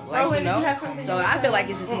this. Like, you know? So I feel like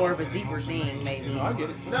it's just more of a deeper thing, maybe. No, I get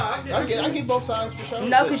it. I get both sides for sure.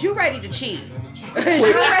 No, because you're ready to cheat. You're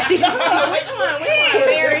ready to cheat. Which one?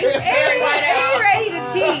 Mary? Ain't ready to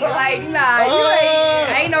cheat. Like, nah,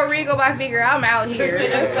 you ain't no Regal by figure. I'm out here. He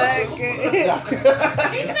said that.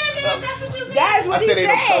 That's what you said. That's what I said. He Ain't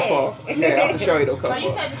said. no cuff off. Yeah, I'm for sure ain't no cuff So off.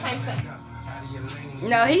 you said the same thing.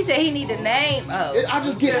 No, he said he need a name. Oh. I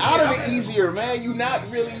just get out of it easier, man. You not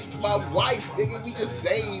really my wife, nigga. We just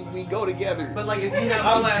say we go together. But like if you have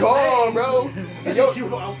my last gone, name, bro. And you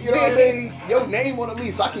know what I mean? Your name on me,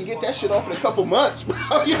 so I can get that shit off in a couple months,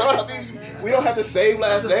 bro. You know what I mean? We don't have to save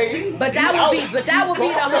last name. But that would be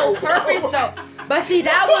the whole purpose, though. But see,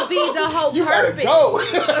 that would be the whole purpose.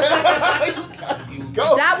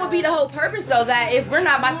 Go. That would be the whole purpose, though. That if we're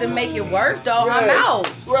not about to make it work, though, I'm out.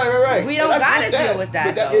 Right. We don't gotta deal with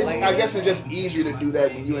that. Though. I guess it's just easier to do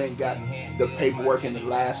that when you ain't got the paperwork and the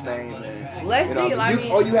last name. And let's see. I mean,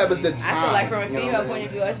 all you have is the time. I feel like from a female point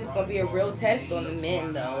of view, it's just gonna be a real test on the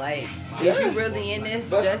men, though. Like, is you really in this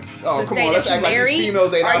just to say that you're married?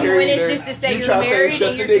 Are you in this just to say you're married?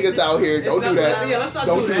 Just the niggas out here. Don't do that. Yeah, let's not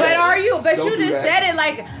do that. But are you? But you just said it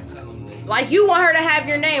like. Like, you want her to have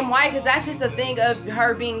your name. Why? Because that's just a thing of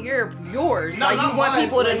her being yours. No, like, you want mine.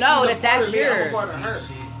 people to Like, know she's a that part that's of me, I'm a yours. part of her.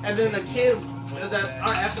 And then the kid is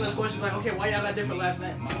asking us questions like, okay, why y'all got different last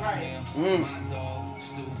names? Right.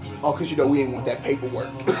 Oh, because we ain't want that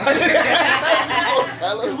paperwork.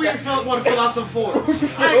 Tell her. We want to fill out some forms.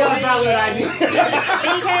 I ain't got a valid ID.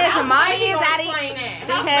 Because mommy and daddy.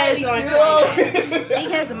 Because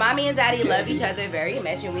Because mommy and daddy love each other very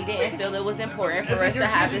much, and we didn't feel it was important for us to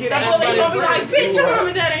have this. Well, they gonna be like, bitch, your mom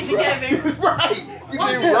and dad ain't together. Right. You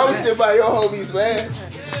get roasted by your homies, man.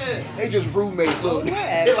 Yeah. They just roommates, look.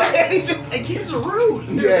 And kids are rude.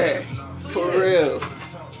 Yeah. For real.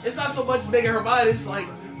 It's not so much big in her mind, it's like,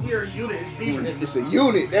 we're a unit, it's deeper than It's a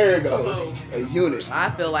unit. There it goes. A unit. I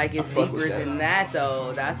feel like it's fuck with deeper that. than that,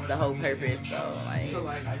 though. That's the whole purpose, though. Like, So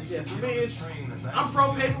like, yeah, for me, I'm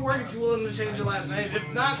pro paperwork if you're willing to change your last name.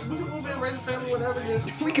 If not, we can move in, raise a family, whatever.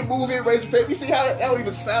 Just We can move in, raise a family. You see how that don't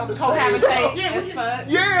even sound the same? Cohabitate. Yeah, As fuck.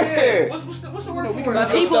 Yeah. what's the word we for can it? but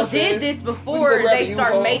put people stuff in. did this We before can go grab they a start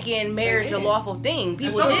U-Haul. making marriage a lawful thing.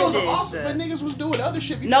 People some of did those this. are awesome, But niggas was doing other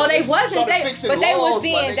shit. No, they before wasn't. started They, fixing but they laws, was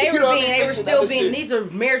being, my nigga. they You were know what I being, mean? they were Fixing still other being. shit. These are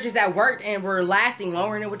marriages that worked and were lasting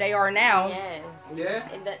longer than what they are now. Yes. Yeah.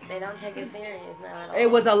 They don't take it serious now at all. It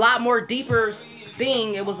was a lot more deeper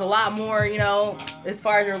thing. It was a lot more, as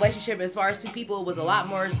far as your relationship, as far as two people, it was a lot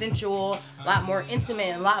more sensual, a lot more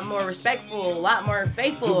intimate, a lot more respectful, a lot more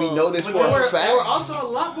faithful. Do we know this But for a they were fact? also a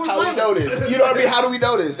lot more How we violent. know this? You know what I mean? How do we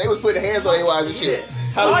know this? They was putting hands on their wives and shit.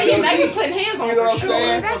 How Oh we yeah, know they this? was putting hands on You know what I'm for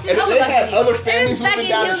saying? sure. That's And just they had lucky. other It's families living fucking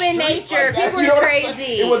down the human street. nature. Like that. People You know are what I'm saying?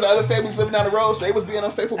 crazy. It was other families living down the road, so they was being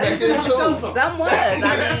unfaithful back then too. Some was.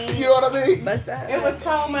 I mean, You know what I mean? but It was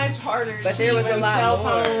so much harder. But there was a with lot cell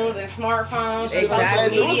more. phones and smartphones. See what I'm Exactly. saying?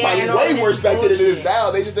 So it was Media probably and all way this worse back then than it is bullshit.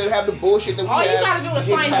 now. They just didn't have the bullshit that we All have. you gotta do is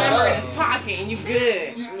getting find the tied number up. in his pocket and you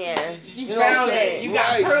good. Yeah. You know what I'm found saying? it. You got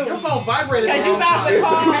Right. Your proof. phone vibrated. Cause the you wrong about to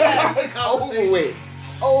time. call us. It's over with.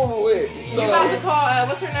 Over with. So, You about to call,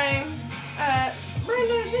 what's her name?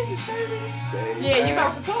 Brenda, this is Shirley. say Yeah, you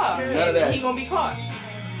that. about to call. None of that. He gonna be caught.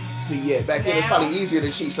 See, yeah, back then it's Now? probably easier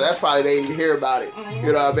to cheat, so that's probably they didn't even hear about it.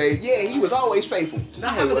 You know what I mean? Yeah, he was always faithful. Not No,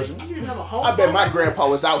 he having wasn't. you didn't have a home I bet phone my back grandpa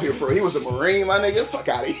was out here he was a Marine, my nigga. Fuck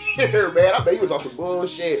out of here, man. I bet he was on some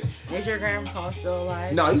bullshit. is your grandpa still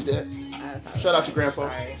alive? No, he's dead. Shout out to grandpa.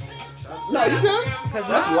 Sorry. No, you good? Cause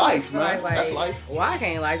That's mine life, was man. That's life. Well, I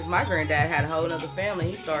can't lie, cause my granddad had a whole nother family.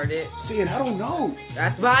 He started. See, and I don't know.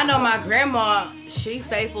 But I know my grandma. She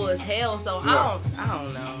faithful as hell. So Yeah. I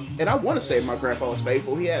don't know. And I want to say my grandpa was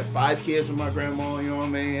faithful. He had 5 kids with my grandma, you know what I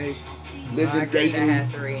mean? They lived My in granddad Dayton. had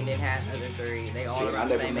 3 and then had other 3. They all See, I around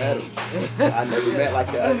the never same met age. him. I never met like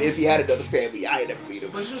if he had another family, I ain't never meet him.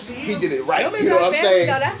 But you see He him? did it right. Them is You know our what I'm family, saying?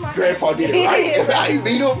 though. That's my Grandpa did it right. If I ain't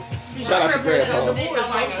meet him, shout out to grandpa. Nah, You we know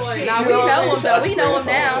what I know mean? him Shout though. out We to know him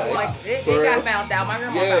grandpa, now. man. Like it For got real. found out. My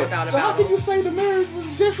grandma found out So how about can him. you say the marriage was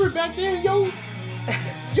different back then, yo?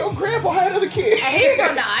 Your grandpa had other kids. And he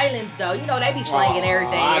from the islands though. You know they be slanging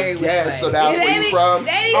everything I everywhere. guess, so that's where you from.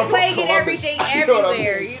 They be I'm from slanging Columbus. everything You know what I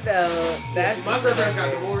everywhere. mean? You know. That's My grandparents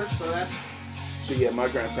got divorced, so that's. So yeah, my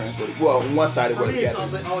grandparents were, well, on one side it For were me, it's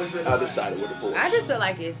together. always been. The other side it were divorced. I just feel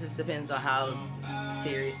like it just depends on how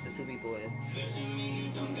serious the two people is.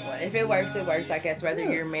 But if it works, it works. I guess whether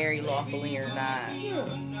you're married lawfully or not.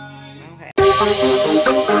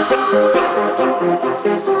 Okay.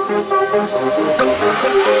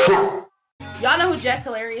 Y'all know who Jess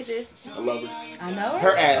Hilarious is? I love her. I know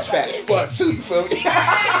Her ass fat as fuck too, you feel me?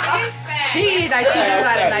 She like she do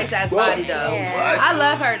got a nice ass body though. What? I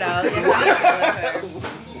love her though. Yes, I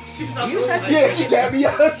love her. You such a Yeah, she got me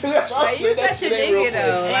out too. That's why I Like, you slid that such a shit in real nigga quick.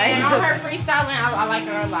 though. And on Like, her freestyling, I like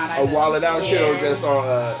her a lot. A wallet out shit or Yeah. just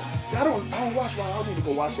on see I don't watch I don't need to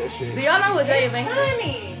go watch that shit. do y'all know who Zaya It's Banks is?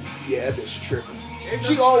 funny. Yeah, that bitch tripping.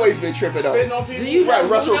 She always been tripping though. Spitting on people. Do you know Right,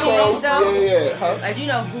 who Russell she Crowe. is though? Yeah. Huh? Like, do you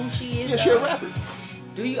know who she is? Yeah, though? she a rapper.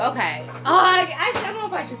 Do you? Okay. Oh, actually, I don't know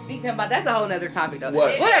if I should speak to him about. That's a whole nother topic though.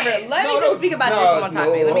 What? Whatever. Let me just speak about this one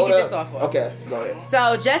topic. Let me hold get this up. off. Okay, go ahead.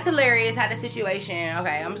 So Jess Hilarious had a situation.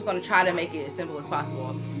 Okay, I'm just gonna try to make it as simple as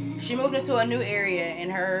possible. She moved into a new area in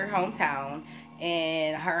her hometown,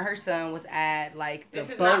 and her son was at like the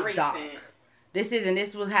This is not boat dock. recent.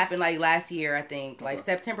 This will happen like last year, I think, like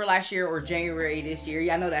September last year or January this year.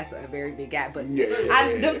 Yeah, I know that's a very big gap, but Yeah.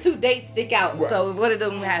 them two dates stick out. Right. So one of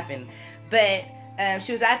them happened, but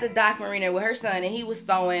She was at the dock marina with her son, and he was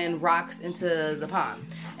throwing rocks into the pond.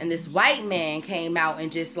 And this white man came out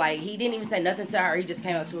and just like, he didn't even say nothing to her. He just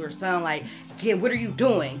came up to her son like, what are you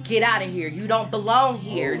doing? Get out of here. You don't belong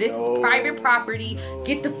here. This is private property.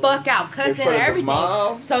 Get the fuck out. Cussing and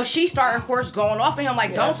everything. So she started, of course, going off at him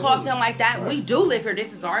like, don't talk to him like that. We do live here.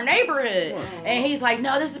 This is our neighborhood. And he's like,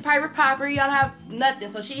 no, this is private property. Y'all don't have nothing.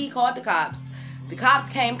 So he called the cops. The cops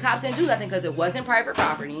came. Cops didn't do nothing because it wasn't private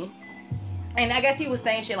property. And I guess he was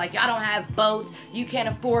saying shit like, y'all don't have boats, you can't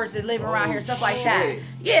afford to live around here, stuff like that.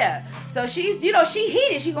 Yeah. So she's, you know, she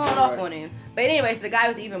heated, she going off on him. But anyways, the guy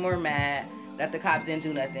was even more mad that the cops didn't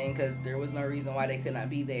do nothing because there was no reason why they could not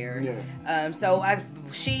be there. Yeah.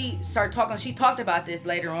 She started talking, she talked about this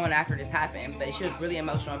later on after this happened, but she was really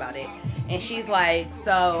emotional about it. And she's like,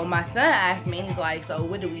 so my son asked me, he's like, so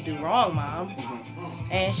what did we do wrong, Mom?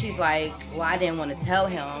 And she's like, well, I didn't want to tell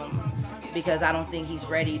him because I don't think he's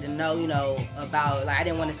ready to know, you know, about, like, I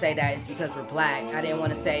didn't want to say that it's because we're black. I didn't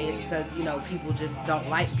want to say it's because, you know, people just don't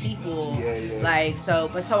like people. Like,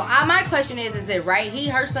 my question is it right?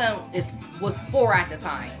 Her son was 4 at the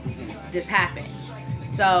time this happened.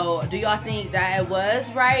 So, do y'all think that it was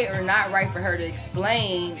right or not right for her to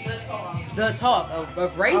explain the talk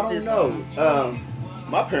of racism? I don't know.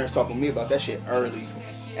 My parents talked to me about that shit early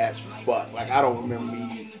as fuck. Like, I don't remember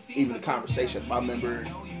even the conversation. I remember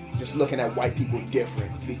just looking at white people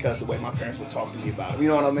different because the way my parents would talk to me about them. You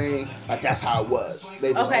know what I mean? Like, that's how it was.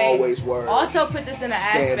 They just always were. Also put this in the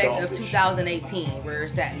aspect of 2018 where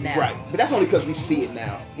it's at now. Right. But that's only because we see it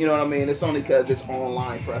now. You know what I mean? It's only because it's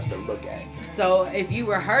online for us to look at. So if you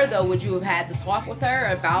were her, though, would you have had to talk with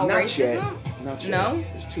her about racism? Not yet. No?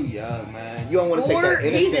 It's too young, man. You don't want to take that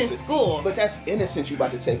innocence. He's in school. But that's innocence you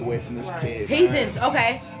about to take away from this kid. He's in,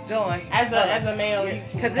 okay. Go on. As a male,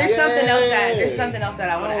 because there's something else that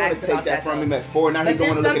I want to ask about that. Take that from him at 4. Now he's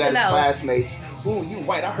going to look at his classmates. Ooh, you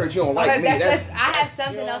white. I heard you don't like me. I have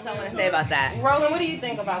something else I want to say about that. Roland, what do you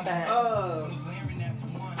think about that?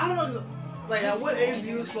 I don't know. Like, at what age do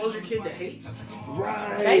you expose your kid to hate?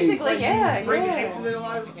 Right. Basically, like, bring hate to their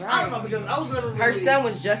lives. Right. I don't know, because I was never really... Her son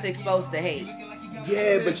was just exposed to hate.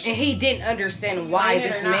 Yeah, but... And he didn't understand why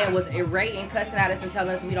this man was irate cussing at us and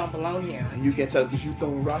telling us we don't belong here. And you can't tell because you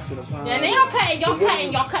throwing rocks in the pond. Yeah,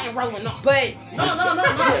 and y'all cutting rolling off. But... No.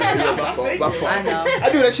 I know. I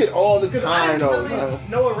do that shit all the time, though. I didn't really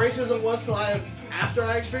know what racism was till after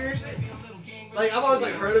I experienced it. Like, I've always,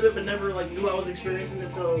 like, heard of it, but never, like, knew I was experiencing it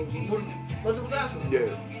until Linda was asking. Yeah.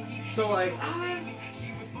 So, like,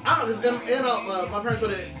 I don't know, because my parents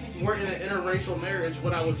were in an interracial marriage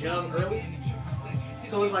when I was young, early.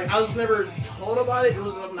 So it's like, I was never told about it. It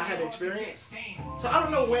was something I had to experience. So I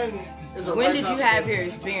don't know when is a When did you have your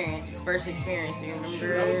first experience? Do you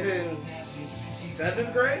remember? I was in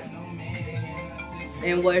 7th grade.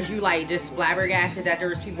 And was you, like, just flabbergasted that there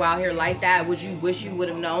was people out here like that? Would you wish you would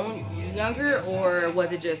have known younger, or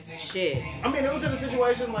was it just shit? I mean, it was in a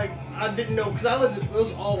situation, like, I didn't know, because it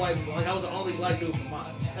was all white people. Like, I was the only black dude from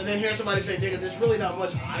mine. And then hearing somebody say, nigga, there's really not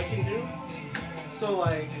much I can do. So,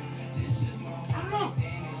 like, I don't know.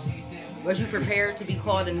 Was you prepared to be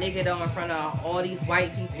called a nigga, though, in front of all these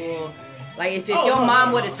white people? Like, if your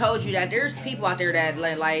mom would have told you that there's people out there that,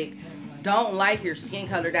 like, don't like your skin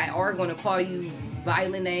color, that are going to call you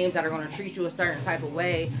violent names, that are going to treat you a certain type of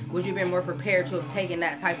way, would you have been more prepared to have taken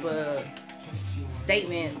that type of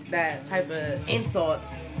statement, that type of insult?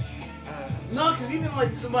 No, because even,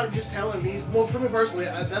 like, somebody just telling me, well, for me personally,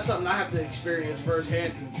 that's something I have to experience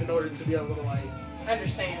firsthand in order to be able to, like,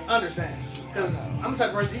 understand. Because I'm the type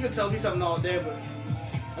of person, you can tell me something all day, but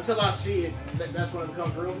until I see it, that's when it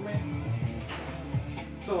becomes real for me.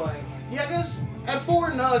 So, like, yeah, I guess at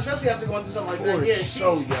 4, no, especially after going through something like that. Yeah,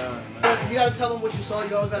 so young, man. But you gotta tell them what you saw.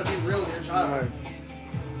 You always gotta be real with your child. Right.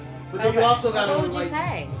 But then you also gotta, what would you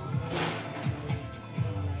say?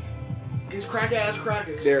 These crack ass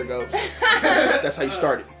crackers. There it goes. That's how you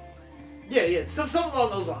started. Yeah, something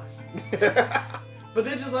along those lines. But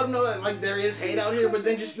then just let them know that, like, there is hate out here. But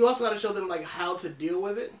then you also gotta show them, like, how to deal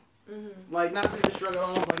with it. Mm-hmm. Like, not to just shrug it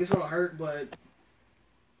off, like, it's gonna hurt, but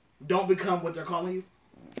don't become what they're calling you.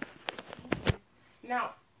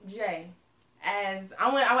 Now, Jay, as I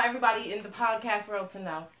want everybody in the podcast world to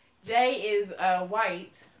know, Jay is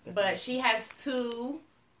white, but she has 2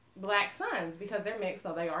 black sons because they're mixed,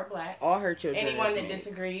 so they are black. All her children. Anyone that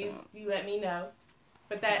disagrees, you let me know.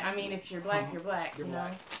 But that, I mean, if you're black, you're black. You know.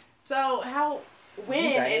 Black. So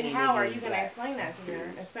when and how are you gonna explain that to her,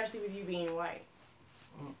 especially with you being white?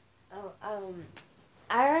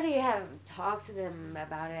 I already have talked to them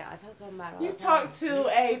about it. I talked to them about it all You the time. talked to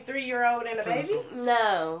a 3-year-old and a baby?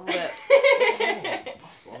 No, but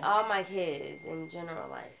all my kids in general,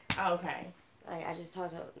 like. Okay. Like, I just talk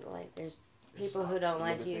to, like, there's people who don't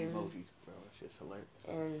like you. Emojis, bro. That shit's hilarious.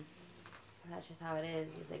 And that's just how it is.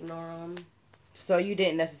 Just ignore them. So you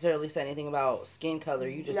didn't necessarily say anything about skin color.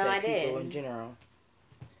 You just said people in general.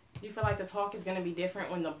 Do you feel like the talk is going to be different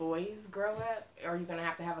when the boys grow up? Or are you going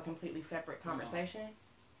to have a completely separate conversation?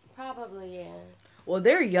 Probably, yeah. Well,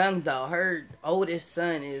 they're young, though. Her oldest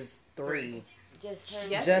son is 3.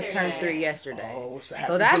 Just turned 3 yesterday. Oh,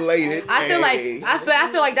 so that's belated. I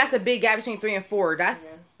feel like that's a big gap between 3 and 4.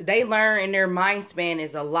 They learn, and their mind span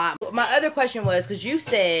is a lot. My other question was, because you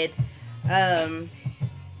said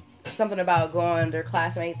something about going to their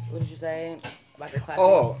classmates. What did you say about their classmates?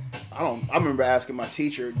 Oh, I remember asking my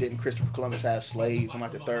teacher, didn't Christopher Columbus have slaves in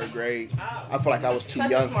like the 3rd grade? I feel like I was too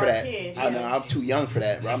young for that. Kid. I know, I'm too young for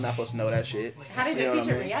that, bro. I'm not supposed to know that shit. How did your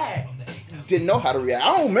teacher react? Didn't know how to react.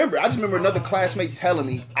 I don't remember. I just remember another classmate telling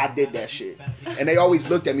me I did that shit. And they always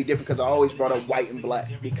looked at me different because I always brought up white and black.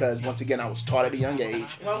 Because once again, I was taught at a young age.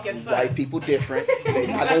 White people different. They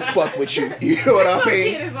not gonna fuck with you. You know what I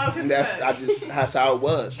mean? That's how it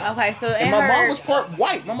was. Okay, so and my mom was part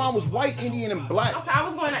white. My mom was white, Indian, and black. Okay, I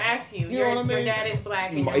was going to ask you. You know what I mean? Your dad is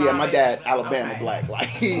black. And yeah, my dad Alabama black.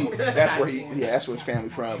 Like that's where that's where his family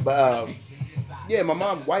from. But yeah, my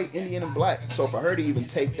mom white, Indian, and black. So for her to even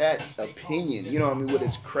take that opinion, you know what I mean,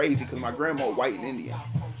 it's crazy because my grandma white and Indian.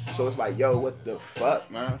 So it's like, yo, what the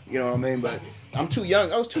fuck, man? You know what I mean? But I'm too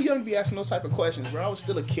young. I was too young to be asking those type of questions, bro. I was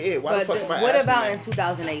still a kid. Why the fuck am I asking What about that? in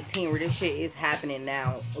 2018 where this shit is happening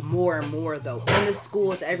now more and more, though, in the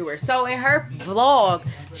schools everywhere? So in her vlog,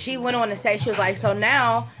 she went on to say, she was like, so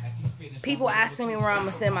now people asking me where I'm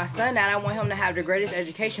going to send my son at. I want him to have the greatest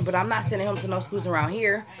education, but I'm not sending him to no schools around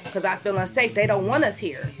here because I feel unsafe. They don't want us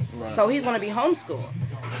here. Right. So he's going to be homeschooled.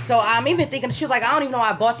 So I'm even thinking, she was like, I don't even know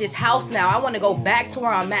I bought this house now. I want to go back to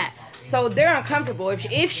where I'm at. So they're uncomfortable.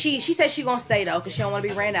 If she said she going to stay, though, because she don't want to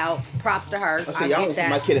be ran out. Props to her. I say, I don't put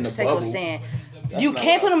my kid in a bubble. Stand. You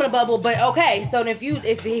can't put him in a bubble, but okay. So if you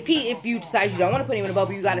decide you don't want to put him in a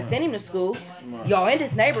bubble, you got to send him to school. Y'all in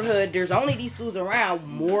this neighborhood, there's only these schools around,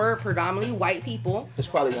 more predominantly white people. It's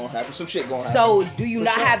probably gonna happen. Some shit gonna happen. So do you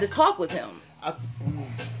not have to talk with him?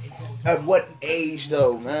 At what age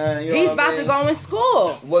though, man? You know He's about to go in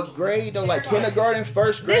school. What grade though? Like kindergarten,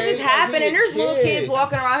 1st grade? This is happening. There's little kids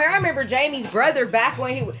walking around here. I remember Jamie's brother back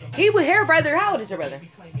when he was her brother. How old is your brother?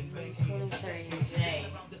 23.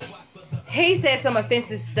 He said some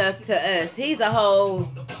offensive stuff to us. He's a whole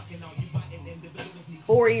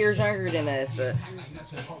 4 years younger than us.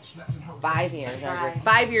 5 years younger.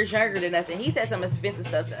 5 years younger than us. And he said some offensive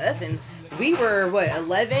stuff to us. And we were,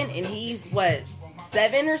 11? And he's,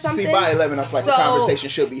 7 or something? See, by 11, I feel like the conversation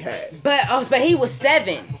should be had. But he was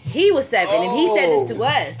 7. He was 7. And he said this to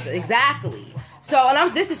us. Exactly. So,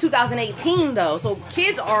 and this is 2018 though, so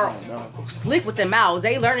kids are slick with their mouths.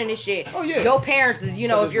 They learning this shit. Oh yeah. Your parents is,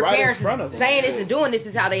 if your parents is saying this and doing this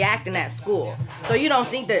is how they acting at school. So you don't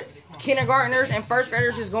think that kindergartners and 1st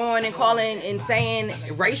graders is going and calling and saying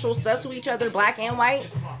racial stuff to each other, black and white?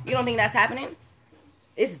 You don't think that's happening?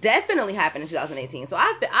 It's definitely happened in 2018. So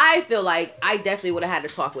I feel like I definitely would have had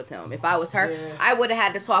to talk with him. If I was her, I would have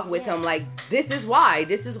had to talk with him. Like, this is why.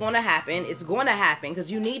 This is going to happen. It's going to happen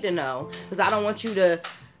because you need to know. Because I don't want you to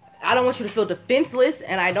feel defenseless,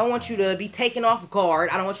 and I don't want you to be taken off guard.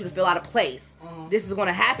 I don't want you to feel out of place. This is going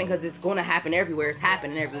to happen because it's going to happen everywhere. It's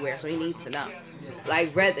happening everywhere. So he needs to know.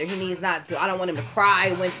 Like, rather, he needs not to, I don't want him to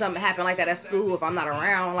cry when something happened like that at school if I'm not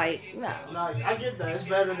around. Like, no. No, I get that. It's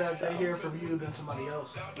better that they hear from you than somebody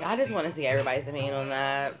else. I just want to see everybody's opinion on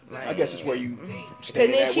that. Like, I guess it's where you. Because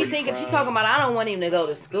then she talking about, I don't want him to go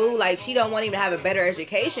to school. Like, she don't want him to have a better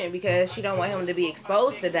education because she don't want him to be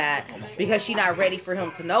exposed to that because she not ready for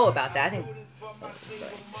him to know about that.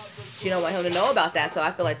 She don't want him to know about that. So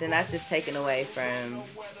I feel like then that's just taken away from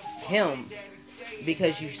him.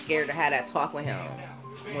 Because you're scared to have that talk with him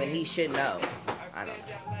when he should know. I don't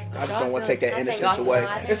know. I just don't want to take that innocence away.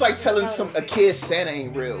 It's like telling a kid Santa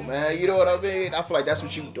ain't real, man. You know what I mean? I feel like that's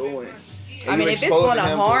what you doing. I mean, if it's going to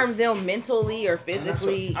harm them mentally or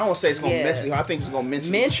physically. I don't say it's going to mentally. I think it's going to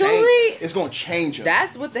mentally change. It's going to change them.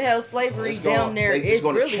 That's what the hell slavery down there is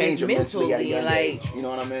really. Is mentally. Like, you know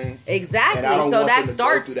what I mean? Exactly. So that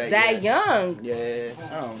starts that young. Yeah.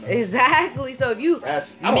 I don't know. Exactly. So if you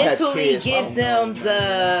mentally give them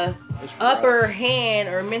the upper hand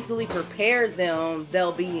or mentally prepare them,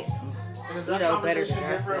 they'll be, better.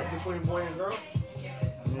 Different between boy and girl?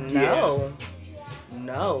 No.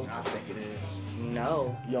 No. I think it is.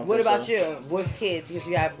 No. What about you with kids? Because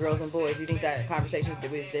you have girls and boys. You think that conversation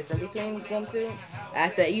is different between them two?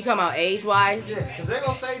 You talking about age-wise? Yeah, because they're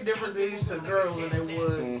going to say different things to girls than they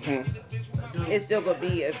would. It's still going to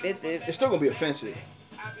be offensive. It's still going to be offensive.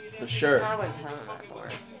 For sure. I wouldn't tell him that for her.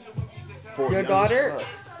 For Your young daughter? as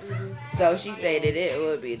fuck. So she said that it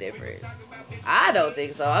would be different. I don't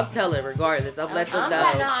think so. I'm telling regardless. I'm letting them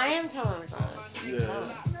No, know. I am telling regardless.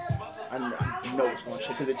 Yeah. I know it's going to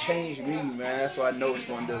change because it changed me, man. That's what I know it's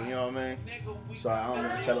going to do. You know what I mean? So I don't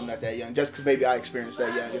want to tell them that young. Just because maybe I experienced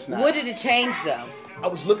that young. It's not. What did it change though? I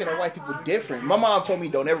was looking at white people different. My mom told me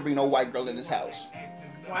don't ever bring no white girl in this house.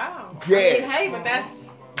 Wow. Yeah. I mean, hey, but that's...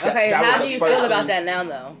 Okay, that how was do you the first feel about thing. that now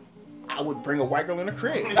though? I would bring a white girl in the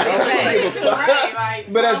crib. Okay. Right, like,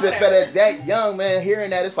 But whatever. at that young man, hearing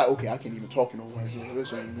that, it's like, okay, I can't even talk to no white girl.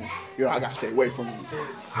 This ain't, you know, I gotta stay away from him. See,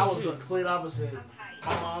 I was the complete opposite.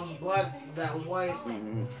 My mom's black, dad was white.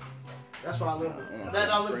 Mm-hmm. That's what I lived with. That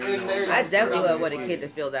I lived in there. I definitely wouldn't want a kid to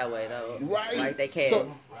feel that way though. Right. Like they can, So-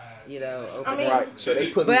 open I mean- up. Right. So they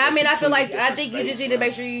put. But me- I mean, I feel put me in like I different think you just space, need to man.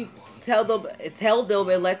 make sure you tell them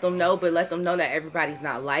and let them know, but let them know that everybody's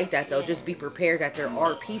not like that though. Just be prepared that there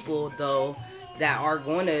are people though that are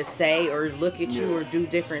going to say or look at you or do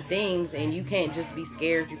different things, and you can't just be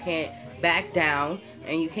scared. You can't back down,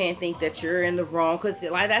 and you can't think that you're in the wrong, because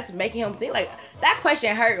like that's making him think. Like that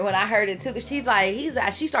question hurt when I heard it too, because she's like,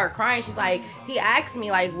 she started crying. She's like, he asked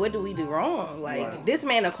me like, what do we do wrong? Like Right. this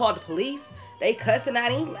man done called the police. They cussing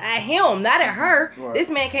at him, not at her. Right.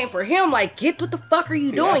 This man came for him. Like, what the fuck are you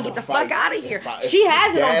See, doing? that's Get a the fight. fuck out of here. If She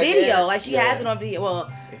has it on dad video. there, Like, she yeah. has it on video.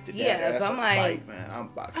 Well, If the yeah, dad, but that's I'm a like, fight, man. I'm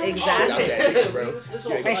boxing Exactly. shit out that nigga, bro. It's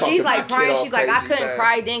You ain't and talk she's to my like kid crying. all She's like, I crazy, couldn't man.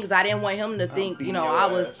 cry then because I didn't want him to think, beating I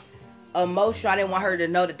your was ass. emotional. I didn't want her to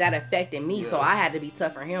know that affected me. So Yeah. I had to be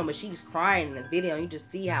tough for him. But she's crying in the video, and you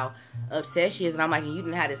just see how upset she is. And I'm like, you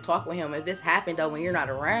didn't have this talk with him. If this happened though when you're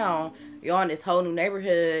not around, you're on this whole new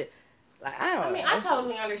neighborhood. Like, I don't I mean, know. I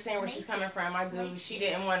totally understand where she's coming from. I do. She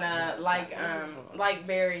didn't want to, like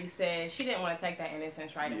Barry said, she didn't want to take that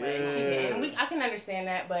innocence right away. Yeah. She didn't. I can understand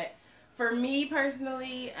that, but for me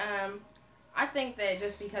personally, I think that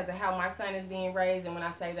just because of how my son is being raised, and when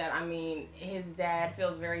I say that, I mean his dad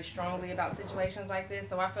feels very strongly about situations like this.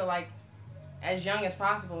 So I feel like as young as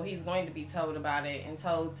possible, he's going to be told about it and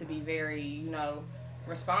told to be very,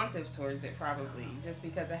 responsive towards it, probably just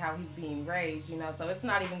because of how he's being raised, so it's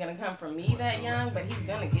not even going to come from me that young, but he's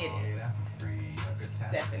going to get it,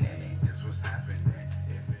 definitely.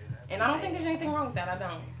 And I don't think there's anything wrong with that. I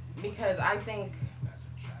don't, because I think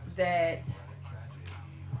that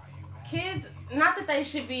kids, not that they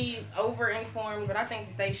should be over-informed, but I think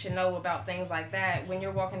that they should know about things like that when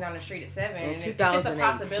you're walking down the street at 7. In And if it's a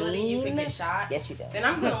possibility you could 2018, get shot, yes, you do. then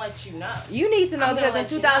I'm going to let you know. You need to know I'm gonna because in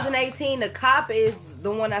let you know. 2018, the cop is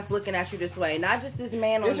the one that's looking at you this way, not just this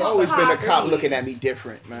man on There's the always been a cop street. looking at me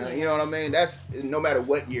different, man. You know what I mean? That's no matter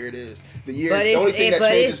what year it is. The year, But the only thing that but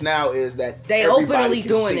changes it's- now is that they everybody openly can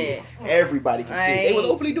doing see it. Everybody can see it. They was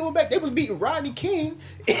Right. openly doing back. They was beating Rodney King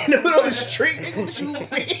in the middle of the street. Niggas, you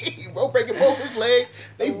mean? Bro, breaking both his legs.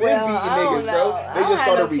 They been Well, beating I don't niggas, bro. know. I They don't just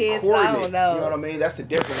have started no kids, so I recording don't it. know. You know what I mean? That's the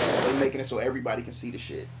difference. They making it so everybody can see the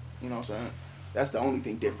shit. You know what I'm saying? That's the only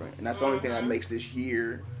thing different, and that's the only thing that makes this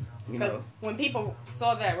year. You Because know. when people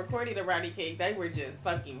saw that recording of Rodney King, they were just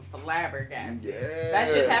fucking flabbergasted. Yeah. That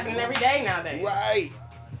shit's happening every day nowadays. Right.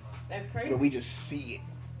 That's crazy. But we just see it.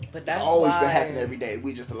 But It's that's always why been happening every day.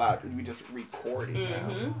 We just record it now.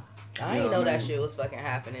 Mm-hmm. I You didn't know know what I that mean? shit was fucking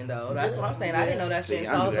happening though. That's what I'm saying. I Yeah. didn't know that See, shit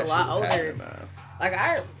I until I knew was a that lot shit was older. happening, man. Like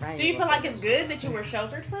I Do you feel ain't like gonna it's say good that you were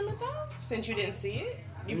sheltered from it though, since you didn't see it?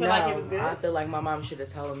 You that. feel like it was good? I feel like my mom should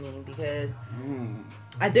have told me because Mm.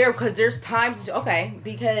 because there's times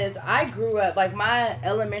because I grew up like my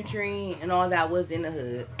elementary and all that was in the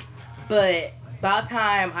hood, but by the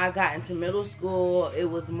time I got into middle school, it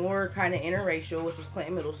was more kind of interracial, which was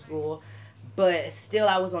Clinton Middle School, but still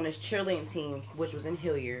I was on this cheerleading team, which was in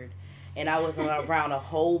Hilliard. And I was around a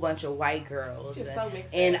whole bunch of white girls, It's so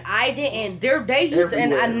mixed and up. I didn't. They used to,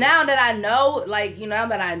 and Everywhere. now that I know, like now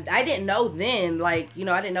that I didn't know then, like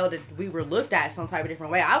I didn't know that we were looked at some type of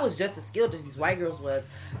different way. I was just as skilled as these white girls was,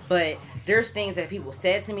 but there's things that people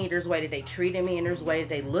said to me. There's a way that they treated me, and there's a way that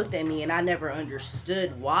they looked at me, and I never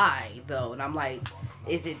understood why though. And I'm like,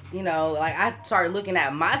 is it like I started looking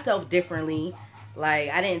at myself differently. Like,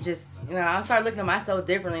 I didn't just, I started looking at myself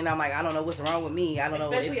differently, and I'm like, I don't know what's wrong with me. I don't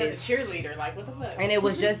know. Especially if as a it's- cheerleader, like what the fuck? And it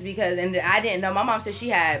was just because, and I didn't know. My mom said she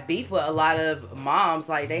had beef with a lot of moms.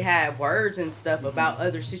 Like, they had words and stuff about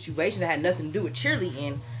other situations that had nothing to do with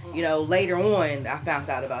cheerleading. Later on, I found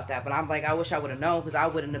out about that. But I'm like, I wish I would have known because I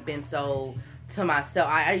wouldn't have been so to myself.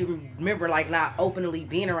 I even remember, like, not openly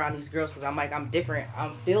being around these girls because I'm like, I'm different.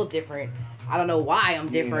 I feel different. I don't know why I'm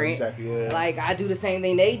You know different. exactly, yeah. Like, I do the same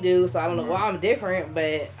thing they do, so I don't know why I'm different.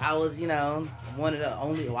 But I was, one of the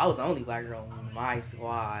only, I was the only black girl in my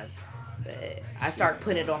squad. But I start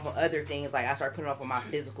putting it off on other things. Like I start putting it off on my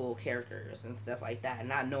physical characters and stuff like that,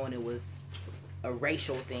 not knowing it was a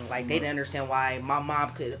racial thing. Like they didn't understand why my mom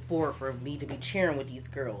could afford for me to be cheering with these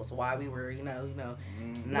girls, why we were,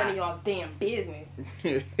 none of y'all's damn business.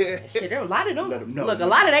 Shit, there were a lot of them. Let 'em know. Look, a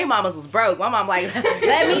lot of their mamas was broke. My mom like,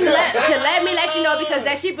 let me let you know because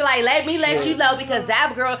that she be like, let me let you know because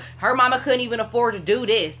that girl, her mama couldn't even afford to do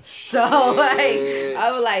this. So like, I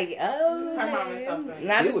was like, oh, Her mama's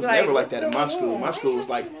suffering. It was never like that in my school. My school was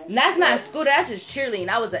like, that's not school. That's just cheerleading.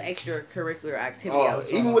 That was an extracurricular activity. I was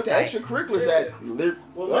even with the extracurriculars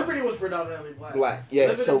Liberty was predominantly black. Black, yeah.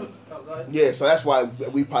 Liberty So was, go ahead. yeah, so that's why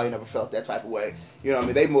we probably never felt that type of way. You know what I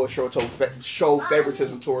mean? They more show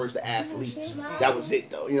favoritism towards the athletes. That was it,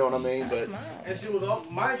 though. You know what I mean? But And see, with all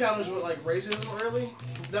my encounters with like racism early,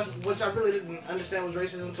 which I really didn't understand was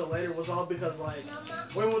racism until later, was all because like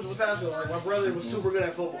when we was high school, like my brother was super good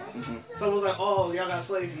at football, so it was like, oh, y'all got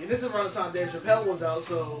slave fee. And this is around the time Dave Chappelle was out,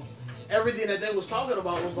 so everything that they was talking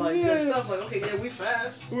about was like good stuff. Like, okay, yeah, we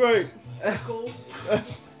fast, right, that's cool.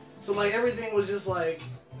 So like everything was just like,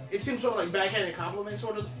 it seemed sort of like backhanded compliments,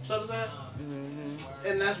 sort of that.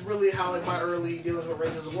 And that's really how like my early dealings with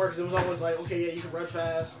racism works. It was always like, okay, yeah, you can run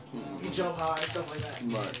fast, you can jump high, stuff like that.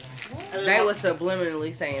 Right. And they was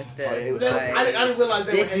subliminally saying stuff. Oh, Like, I didn't realize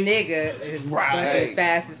they this were nigga is Right. fucking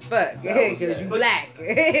fast as fuck because you black. I'm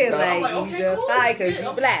like like, you okay, jump cool. high because Yeah,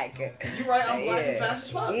 you black. You're right, I'm black and fast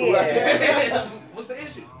as fuck. Yeah. What's the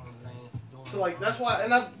issue? So like that's why,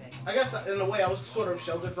 and I guess in a way I was sort of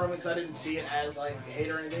sheltered from it because I didn't see it as like hate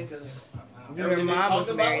or anything because Your everything they mom talked was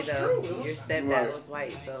about married was though. true. Your stepdad Right. was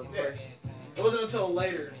white, so of Yeah. course. It wasn't until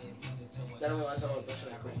later that I realized, oh, that shit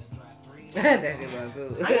ain't cool. that shit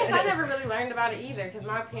was cool. I guess I never really learned about it either because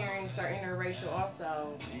my parents are interracial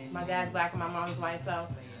also. My dad's black and my mom's white, so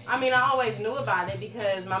I mean I always knew about it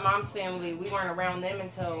because my mom's family, we weren't around them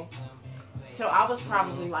until I was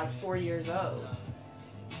probably like 4 years old.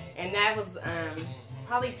 And that was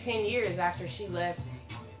probably 10 years after she left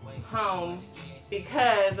home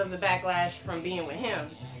because of the backlash from being with him.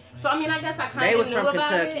 So I mean, I guess I kind of They knew was from about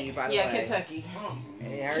Kentucky, it. by the Yeah, way. Kentucky.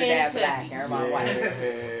 And her dad black, and her mom white.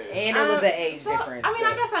 And it was an age so, difference. I mean,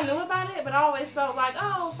 I guess I knew about it, but I always felt like,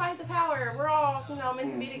 oh, fight the power. We're all,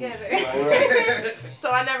 meant to be together.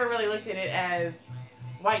 So I never really looked at it as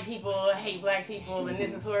white people hate black people and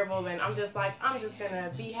this is horrible. And I'm just like, I'm just going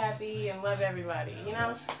to be happy and love everybody,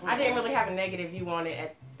 I didn't really have a negative view on it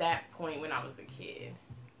at that point when I was a kid.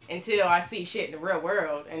 Until I see shit in the real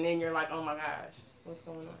world, and then you're like, oh my gosh, what's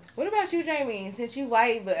going on? What about you, Jamie? Since you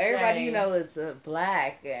white, but everybody Jane. you know is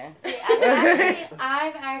black. See,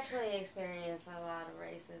 I've actually experienced a lot of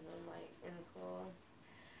racism, like in school.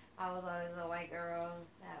 I was always a white girl,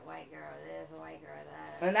 that white girl this, a white girl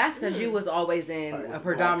that. And that's because you was always in a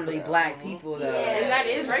predominantly black people, though. Yeah. And that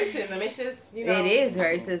is racism. It's just, It is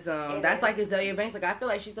racism. It That's is. like Azalea Banks. Like, I feel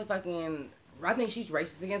like she's a fucking... I think she's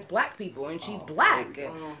racist against black people, and she's black.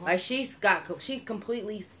 Like, she's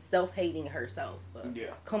completely self-hating herself. Yeah.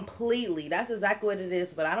 Completely. That's exactly what it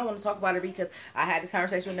is. But I don't want to talk about her because I had this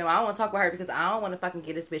conversation with them. I don't want to talk about her because I don't want to fucking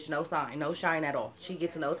get this bitch no shine at all. She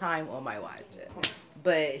gets no time on my watch.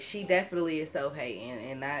 But she definitely is self-hating,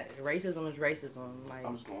 and that racism is racism. Like,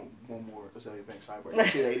 I'm just going one more Azalea Banks sidebar. You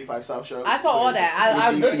see the 85 South show? I saw all that. I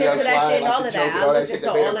With looked DC into Young that Fly, shit and like all the of joke that. and I all that looked shit into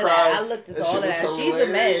that made all her of cry. that. I looked into That all shit of was that. She's a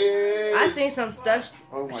mess. hilarious. I seen some stuff.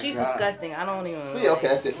 Oh my She's God. disgusting. I don't even. But yeah, okay,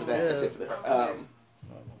 that's it for that. That's it for that.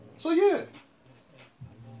 So yeah.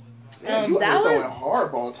 You that out here was- throwing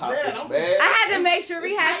hardball topics, I'm- man. I had to make sure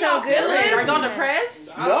we had some good Are ones. y'all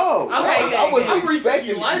depressed? No, Okay, I wasn't I'm rethinking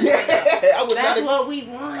expecting. life Yeah, right I was That's not. what we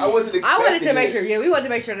want. I wasn't I expecting. wanted to make this. sure. Yeah, we wanted to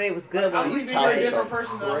make sure that it was good I'm ones. These being a topics different are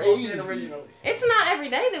person than I was crazy. originally. It's not every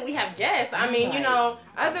day that we have guests. I mean,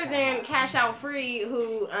 other than Cash Out Free,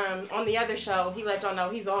 who on the other show, he let y'all know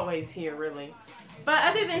he's always here, really. But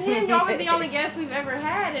other than him, y'all are the only guests we've ever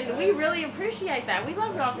had, and we really appreciate that. We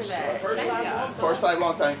love y'all for that. First Thank time, y'all. long time. First time,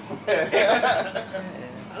 long time.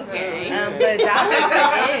 Okay. But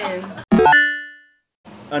that was the end.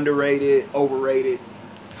 Underrated, overrated,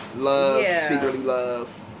 love, Yeah. secretly love.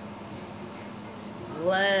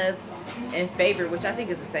 Love and favorite, which I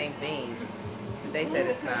think is the same thing. They said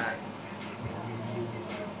it's not.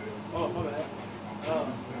 Oh, my bad.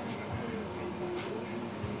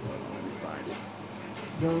 Let me find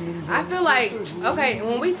it. I feel like, okay,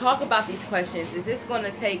 when we talk about these questions, is this going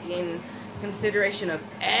to take in consideration of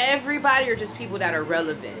everybody or just people that are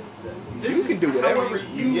relevant? You can do whatever. However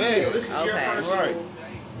you Yeah. feel. This is your Okay. personal. Right.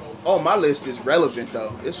 Oh, my list is relevant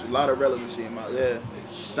though. It's a lot of relevancy in my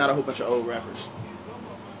It's not a whole bunch of old rappers,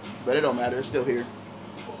 but it don't matter. It's still here.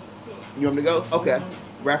 You want me to go? Okay.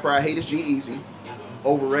 Rapper I hate is J.A.C.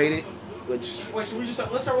 Overrated. which. Wait, should we just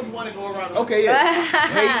let's start with one and go around? Okay, yeah.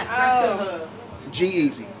 Hate That's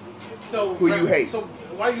G-Eazy. So Who you hate? So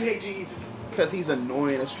why you hate J.A.C? Because he's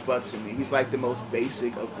annoying as fuck to me. He's like the most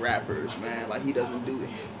basic of rappers, man. Like he doesn't do it.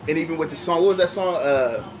 And even with the song, what was that song?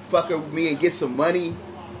 Fuck with me and get some money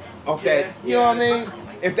off that. You know what I mean?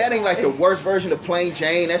 If that ain't like the worst version of Plain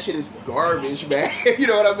Jane, that shit is garbage, man. You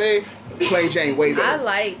know what I mean? Plain Jane way better. I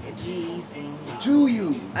like J.A.C. Do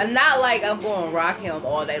you? I'm not like I'm going to rock him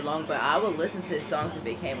all day long, but I would listen to his songs if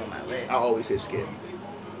it came on my list. I always hit Skip.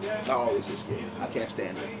 I can't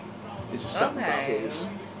stand it. It's just something about his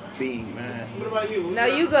being, man. What about you? No,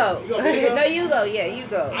 you go. No, you go. Yeah, you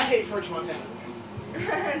go. I hate French Montana.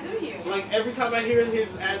 Do you? Like every time I hear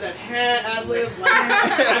his that ad lib, like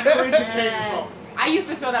I cringe and change the song. I used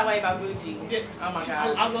to feel that way about Gucci. Yeah. Oh my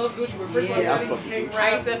god. I love Gucci, but French Yeah, Montana I can't I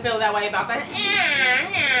rap. used to feel that way about that.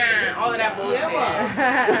 All of that bullshit.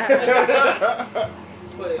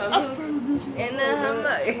 But So who's In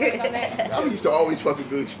the I used to always fucking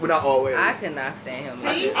Gucci. Well, not always. I could not stand him.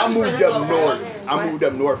 See? I moved up north. I moved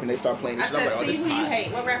up north and they start playing I this shit. I'm said, like, oh, see this who is you hot.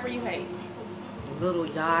 hate. What rapper you hate? Little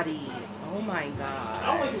Yachty. Oh my I don't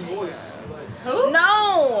god. like his voice. Who?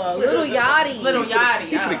 No, Little Yachty. Little Yachty.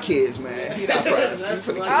 He for the kids, man. He not for us. He's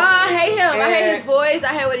for the Oh, kids. I hate him. I hate his And- voice.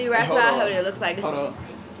 I hate what he raps Hold about. I on. hate what it looks like. Hold on.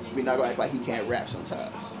 We not gonna act like he can't rap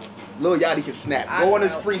sometimes. Lil Yachty can snap. I Go on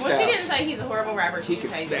his know. freestyle. Well, she didn't say he's a horrible rapper. He She can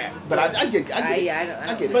just hates snap. him. But I get it. I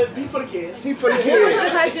get it. But he for the kids. He for the What was the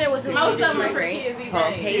kids. question? It was Most of them are right? for kids these Huh?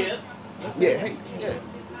 days. Yeah. Yeah, hey, yeah.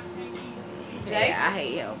 Jay? Yeah, I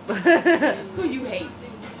hate him. Who you hate?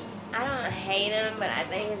 I don't hate him, but I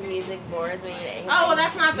think his music bores me. And Oh, well,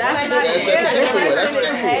 that's not the That's same. not That's it. a different one. That's a That's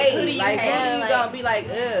different one. hate. Who do you like, hate? who you Like- gonna be like,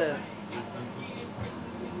 ugh?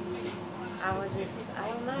 I would just, I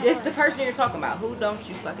don't know. It's the person you're talking about. Who don't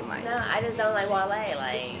you fucking like? No, I just don't like Wale. Like,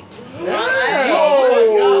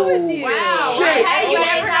 Whoa. with you? Wow. Shit. Hey, you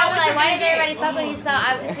never know what like, you're why gonna does everybody get. fuck with he's so?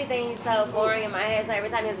 I just think he's so boring in my head. So every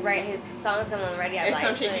time his songs come on the radio, I'm If like,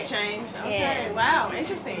 some shit should change. Okay. Yeah. Wow.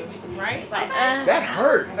 Interesting. Right? It's like, That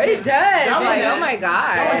hurt. It does. Like, oh my That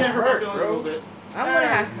god. hurt, bro. I'm gonna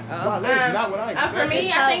have. Wow, that's not what I For expected.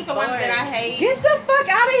 me, I think the ones that I hate. Get the fuck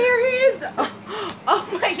out of here! He is. Oh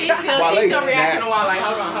my She's god. still Wale reacting to snapped. Wale.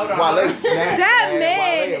 Hold on. Wale snapped. That Wale a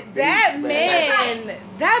man, beast,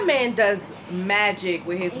 that man does magic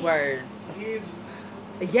with his words. He's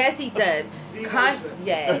Yes, he does. the Con- wordsmith.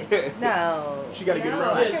 yes. No. She gotta get No,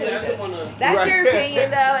 around. I Yeah, couldn't that's say- the one. That's Right. your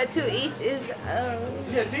opinion, though. To each is.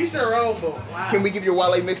 Yeah, teach their own, but wow. Can we give you a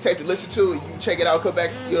Wale mixtape to listen to? You check it out, come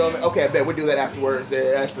back. You know what I mean? Okay, I bet we'll do that afterwards.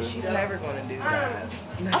 Yeah, that's a, She's never gonna do that.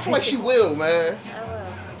 I feel like she will, man. I will.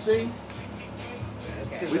 See?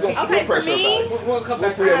 Okay. We gonna Okay, press her for me- about it. We'll come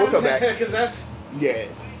back. Yeah, we'll come back. Because that's Yeah.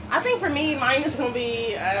 I think for me, mine is gonna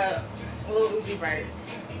be Lil Uzi Vert.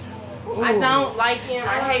 I Ooh. don't like him.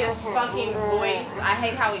 I hate his fucking voice. I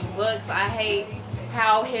hate how he looks. I hate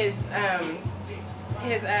how his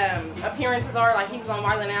appearances are. Like he was on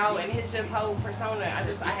Wildin' Out, and his just whole persona.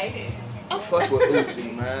 I hate it. I fuck with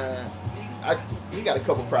Uzi, man. He got a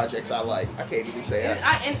couple projects I like. I can't even say it.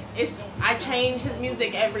 I change his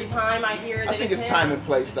music every time I hear that. I think it's him. time and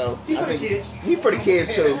place, though. He for I the think kids. He for the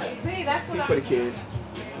kids too. See, that's He what for the kids.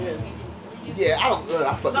 yeah. Yeah, I don't.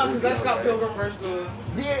 I fuck No, with because Uzi. that's Scott on that. Pilgrim versus the.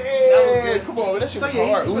 Yeah, good. come on, that shit So, was yeah,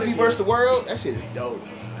 hard. he for the Uzi versus kids. the world. That shit is dope.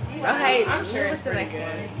 Okay, I'm sure what's it's the pretty next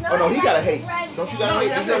good. one? Oh no, he gotta hate. Don't you gotta No, hate?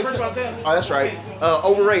 that's Is that not what first you one, said? too. Oh, that's right.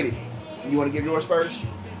 Overrated. You want to give yours first?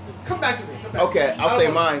 Come back to me. Come back. Okay, I'll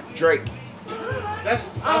say mine. Drake.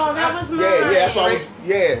 That's Oh, that was mine. Yeah, that's why I was.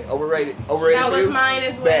 Yeah, overrated. Overrated That for was you? mine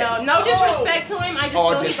as well. Bet. No disrespect to him. I just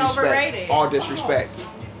All feel he's disrespect. overrated. All disrespect.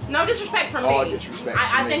 No disrespect from me. All disrespect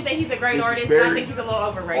I from me. think that he's a great This is artist, but I very- think he's a little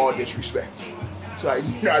overrated. All disrespect. Sorry,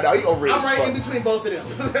 no, he overrated. I'm right as in fuck. between both of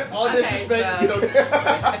them. All Okay, disrespect, so- you know.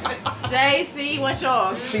 J.A.C, what's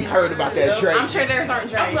yours? She heard about that Drake. I'm sure there's aren't I'm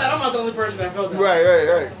Drake. glad I'm not the only person that felt that.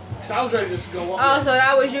 Right. So I was ready to just go Oh, off. so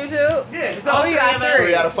that was you too? Yeah. So All we three got of us.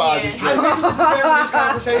 3 out of 5 is Yeah. Drake. I think to prepare this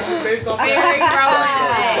conversation based off Very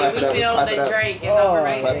that. relevant. Clap it up, We feel clap it that up. Drake is Oh.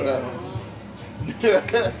 overrated. Clap it up.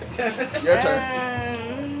 Your turn.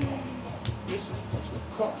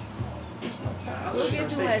 We'll get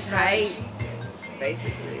too much hype,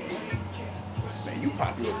 basically. Man, you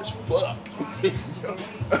popular as fuck.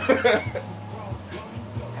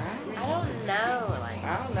 I don't know, like,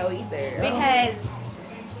 I don't know either. because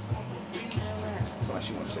So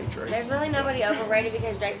she want to say Drake. there's really nobody overrated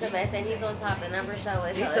because Drake's the best and he's on top of the number show.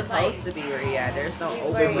 He's So it's like, supposed to be where he at. There's no He's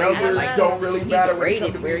over. where The he numbers at. don't really He's matter when it rated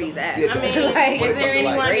comes to where me. he's at. Yeah, I mean, Like, is there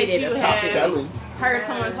anyone that rated you a top have selling. heard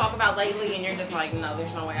someone talk about lately and you're just like, no,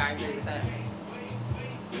 there's no way I agree with that?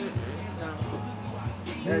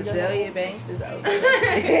 Azalea Banks is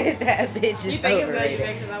overrated. That bitch You is think Azalea overrated.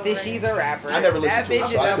 Banks is See, overrated? she's a rapper. I never listened that to her, bitch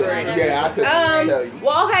so is I couldn't. overrated. Yeah, I couldn't tell you.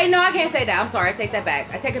 Well, okay, no, I can't say that. I'm sorry, I take that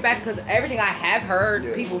back. I take it back because everything I have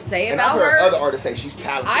heard people say And about I heard her. other artists say she's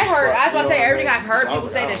talented. I heard. I was about to say everything I've heard So I people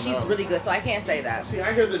was say like, that I don't she's know. really good, so I can't say that. See,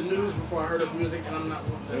 I heard the news before I heard her music, and I'm not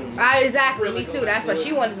one of them. Exactly, Really me too. go That's why into she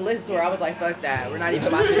it. wanted to listen to her. I was like, fuck that. We're not even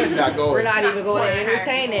about to. Let's not go. We're not even going to That's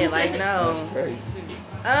entertain it. Like, no. That's crazy.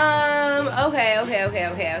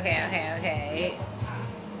 Okay.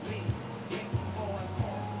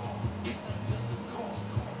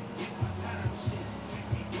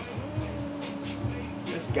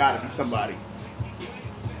 There's gotta be somebody.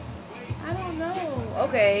 I don't know.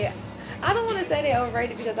 Okay. I don't want to say they're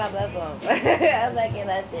overrated because I love them. I like it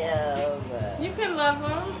like them. You can love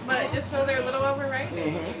them, but just feel they're a little overrated.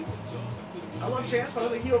 Mm-hmm. I love Chance, but I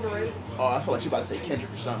think he overrated. Oh, I feel like she about to say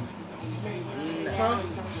Kendrick or something. Huh?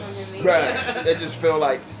 Bruh, they just feel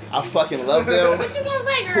like I fucking love them. What you gonna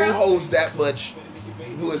say, Who girl? holds that much?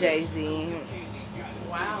 Who is J.A.C.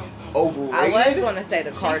 Wow. overrated? I was going to say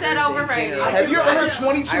the Carters said in overrated. general. Have you ever heard I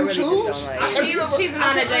 22 really just Twos? don't like Have you ever- She's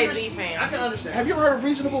not a Jay-Z I fan. can understand. Have you ever heard of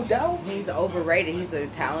Reasonable Doubt? He's overrated. He's a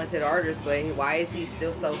talented artist, but why is he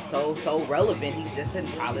still so relevant? He's just a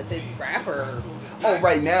talented rapper. Oh,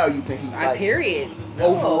 right now you think he's like Period.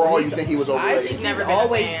 overall you he's- think he was I overrated? think Never he's been a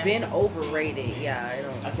always fan. been overrated. Yeah, I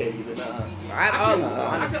don't. I can't either. Nah, I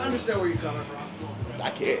honestly. can understand where you're coming from. I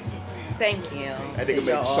can't. Thank you. That nigga made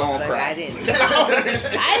the song But cry. I didn't. I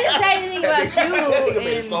understand. I didn't say anything That about nigga made you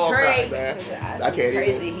the and song cry, Drake. man. That's I can't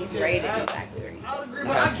crazy. even. He's rated exactly where he's I'll agree, I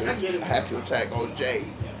but have I get to. it. I have to attack on Jay.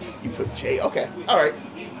 You put Jay. Okay. All right.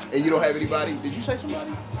 And you don't have anybody? Did you say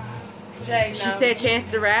somebody? Jay, no. She said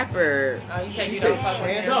Chance the Rapper. Oh, you said She you said don't fuck with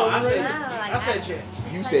Chance. him. No, I said, like, I said Chance.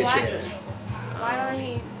 You Like, said why- Chance. Why don't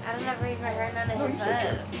he? I don't ever even heard none No, of you his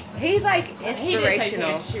said stuff. He's like He did say inspirational.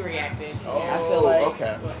 Chance. She reacted. Oh, I feel like-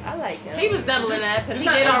 okay. I like him. He was doubling up because he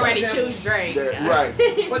It's did not- already it's- choose Drake. Yeah, right.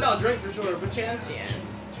 But no, Drake for sure. But Chance, Yeah.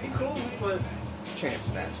 he cool, but Chance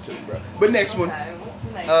snaps too, bro. But next one, Okay, what's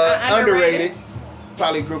the next underrated.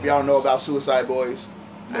 Probably a group y'all know about, Suicide Boys.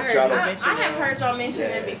 I But heard y'all you don't. I mention have them. heard y'all mention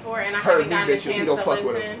it Yeah. before, and I Heard haven't me gotten a mention it. We chance don't to fuck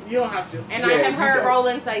with listen. you don't have to. And Yeah, I have you heard don't.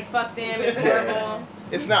 Roland say, fuck them, it's horrible.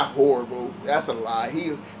 It's not horrible. That's a lie.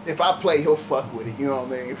 If I play, he'll fuck with it. You know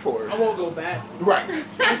what I mean? I won't go back. Right.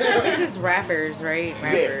 This is rappers, right? Yeah,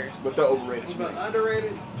 Rappers. but they're overrated to me. But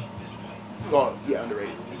underrated. Oh, yeah,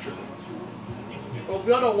 underrated. True. Well,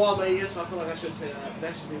 we all know Wale is, so I feel like I should say that.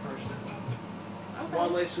 That should be personal.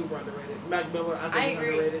 Okay. Wale's super underrated. Mac Miller, I think I he's agree.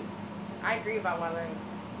 underrated. I agree about Wale.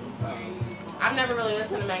 I've never really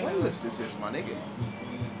listened to Mac What Miller. list is this, my nigga?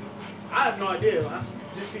 I have no idea.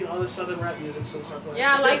 Just seen all this southern rap music, so start playing.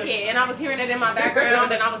 Yeah, I like it, and I was hearing it in my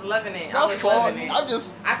background, and I was loving it. I My was fault. loving it.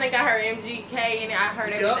 I I think I heard MGK, and I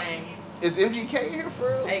heard Yup. everything. is MGK here for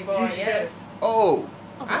real? Hey, boy, MGK. yes. Oh,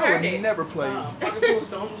 I I heard would it. never play. Pocket Full of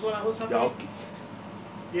Stones was what I listened to. Y'all,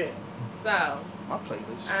 Yeah. So, my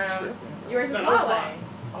playlist. tripping. yours is No, that was Wale. Wale.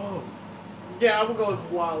 Oh, Yeah, I would go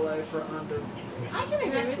with Wale for under. I can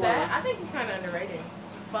agree with that. I think he's kind of underrated.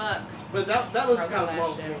 Fuck. But that list is Probably kind of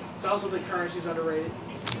low last for year. me. So I also think Currency's underrated.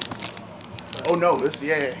 oh no, it's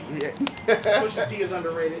yeah. Pusha T is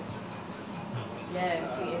underrated.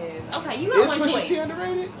 Yes, he is. Okay, you got Is one Pusha T choice.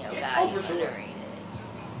 underrated? Yo, Yeah, God, oh, for he's sure. underrated.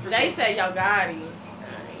 Jay said Yo Gotti.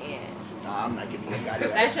 Yeah. Nah, I'm not giving you a guy that.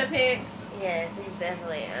 That's your pick? Yes, he's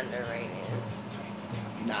definitely underrated.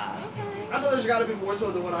 Nah, I know there's got to be more to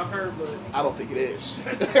it than what I've heard, but I don't think it is.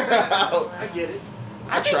 I get it.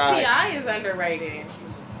 I think tried. T.I. is underrated.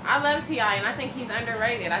 I love T.I. and I think he's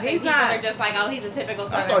underrated. I think He's people not. are just like, oh, he's a typical I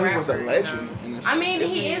Southern thought rapper. he was a you legend. know? In this I mean,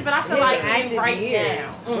 isn't he is, but I feel His like in active right years.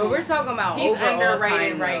 now, But we're talking about he's overall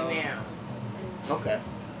underrated time, right though. now. Okay.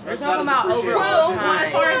 We're That's talking not about as appreciated. overall Well, time. as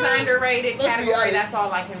far as the underrated Let's be category, honest, that's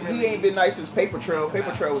all I can really. He ain't been nice since Paper Trail.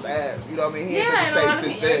 Paper Trail was ass. You know what I mean? He ain't Yeah, been the and a same lot of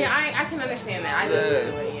since people, then. yeah, I can understand that. I Yeah.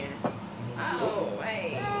 listen to it, yeah. Oh,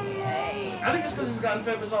 hey. I think it's because he's gotten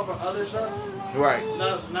famous off of other stuff. Right.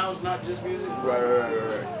 Now it's not just music.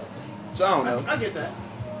 Right. So I don't know. I get that.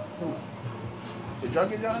 Did y'all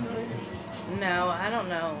get y'all underrated? No, I don't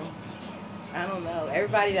know. I don't know.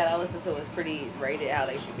 Everybody that I listen to is pretty rated how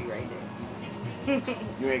they should be rated.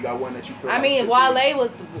 You ain't got one that you feel I like mean, should be- Wale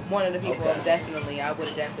was one of the people Okay. definitely I would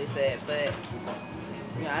have definitely said, but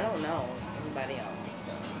I don't know anybody else.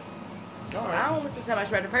 So. All I right. don't listen to much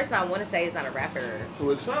rap. The person I want to say is not a rapper.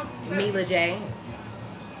 Who is So, Mila J.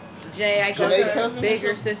 J.A.C. Janae Cousin?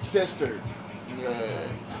 bigger sister. Sister. Yeah.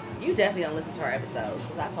 You definitely don't listen to her episodes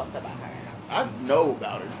because I talked about her. I know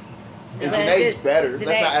about her. And But Janae's Janae- better. Let's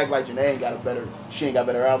Janae- not act like Janae ain't got a better. She ain't got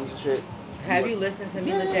better albums and shit. Have you listened to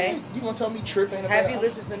Mila J? You gonna tell me Trip ain't a Have better you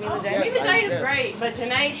listened to Mila J? Yes, Mila I J is am. great, but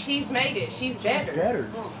Janae, she's made it. She's better. Better.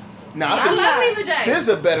 Now, I love Mila J.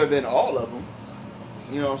 SZA better than all of them.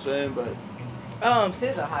 You know what I'm saying? But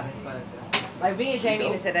SZA hot as fuck. Like, me and Jamie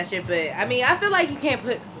even said that shit, but I mean, I feel like you can't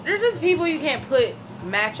put. There's just people you can't put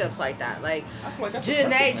matchups like that. Like, I feel like that's a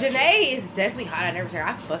perfect matchup. Janae is definitely hot. I never tell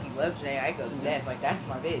her. I fucking love Janae. I go to death. Like, that's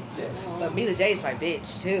my bitch. But Mila J is my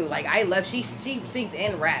bitch too. Like, I love. She sings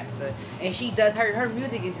and raps, and she does her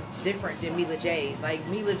music is just different than Mila J's. Like,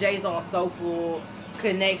 Mila J's all soulful,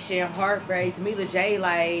 connection, heartbreaks. Mila J,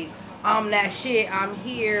 like, I'm that shit. I'm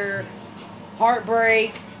here.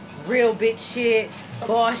 Heartbreak, real bitch shit,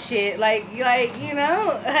 boss shit. Like you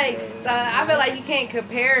know, like, so I feel like you can't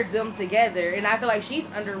compare them together, and I feel like she's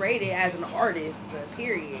underrated as an artist.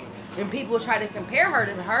 Period. And people try to compare her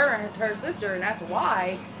to her sister, and that's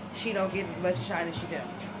why she don't get as much shine as she do.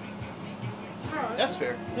 That's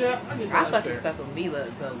fair. Yeah, I fucking stuck with Mila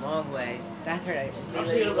the long way. That's her name. I've Mila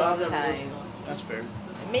seen you about long them time. versions. That's fair.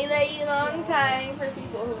 Mila you long time for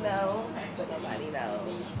people who know, but nobody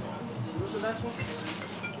knows. What's the next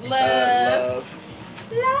one? Love.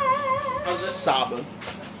 Love. Saba.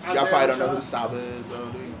 Y'all probably don't know who Saba is, though,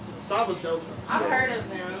 do you? Saba's dope though. I've heard of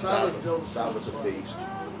them. Saba's dope. Saba's a beast.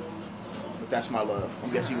 But that's my love.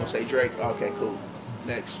 I'm guessing you gonna say Drake. Okay, cool.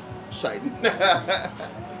 Next. Exciting.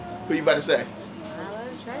 Who you about to say? I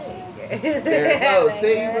love Drake. There it goes.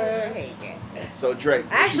 See, man. So Drake.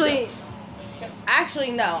 what you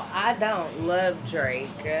Actually, no, I don't love Drake.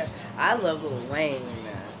 I love Lil Wayne.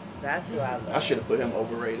 That's who I love. got? I should have put him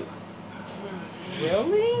overrated.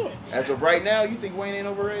 Really? As of right now, you think Wayne ain't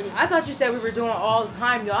overrated? I thought you said we were doing all the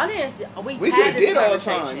time. Y'all didn't. We had could have this did all the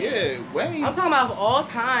time. conversation. Yeah, Wayne. I'm talking about all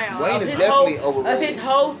time. Wayne of is his definitely whole, overrated. Of his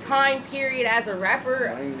whole time period as a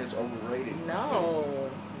rapper. Wayne is overrated. No,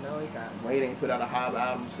 he's not. Wayne ain't put out a hot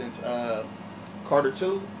album since Carter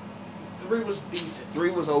 2. 3 was decent.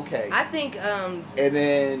 3 was okay. I think and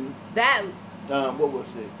then that what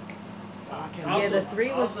was it? Oh, I can't remember. the 3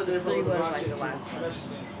 was Also did three was Blockchain like the too. last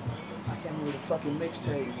one. I can't remember the fucking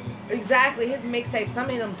mixtape. Exactly, his mixtape. Some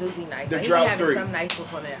of them do be nice. The Like, he Drought be having 3. some nice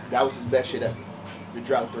ones on there. That was his best shit ever. The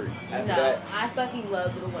Drought 3. After No, that, I fucking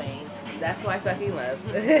love Lil Wayne. That's who I fucking love.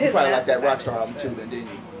 you probably like that Rockstar album too, then, didn't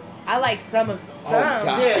you? I like some of Oh, God.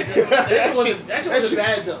 Yeah, that shit wasn't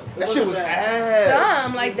bad though. That shit was ass.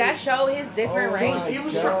 Some like that show his different Oh range. He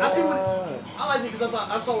was. God. I see what. I liked it because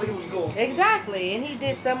I saw what he was going. Exactly, and he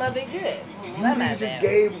did some of it good. You Some niggas of just it.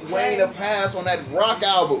 gave Wayne a pass on that rock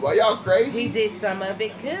album. Are y'all crazy? He did some of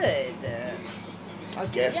it good. I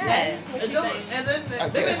guess Yes. And then I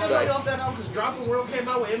they guess, made right. money off that album because Drop the World came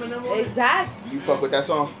out with Eminem on it. Exactly. not. You fuck with that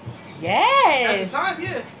song? At the Yes. time,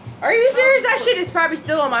 yeah. Are you serious? That shit is probably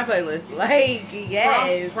still on my playlist. Like,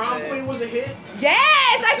 yes. Prom Queen was a hit. Yes,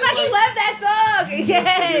 I fucking love that song. Just 'cause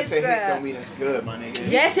Yes. it's a hit don't mean it's good, my nigga.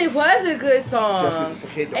 Yes, it was a good song. Just 'cause it's a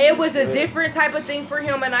hit don't It mean was it's a good. different type of thing for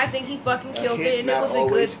him, and I think he fucking killed hit's it, and it not was a good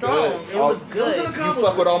always song. good. It Oh, was good. You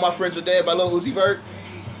fuck with All My Friends Are Dead by Lil Uzi Vert?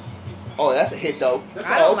 Oh, that's a hit though.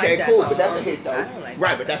 I don't Okay, like that cool, song. but that's a hit though. I don't like Right,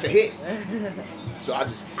 that but that's a hit. So I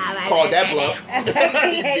just I like called that it. bluff. I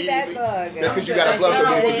hate that song. That's because you got a bluff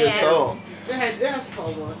because it's a good song. They had some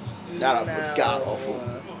calls on it. That album was god awful.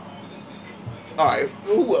 All right,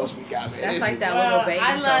 who else we got, man? That's This like is- that Well, little baby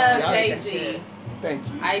I song. love Y'all Jay-Z. Thank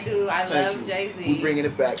you. I do. I Thank love you. Jay-Z. We bringing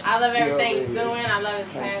it back. I love You know everything what he's it is. doing. I love his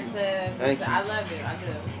Thank you. passive. Thank you. I love it. I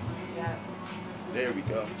do. Yeah. There we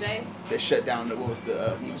go. Jay? They shut down the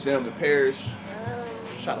museum in Paris.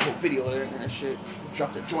 Shot a whole video there and that shit.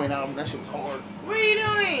 Dropped a joint album. That shit was hard. What are you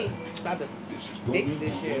doing? About to This is fix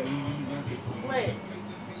this shit. Split.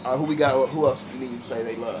 Who we got? Who else we need to say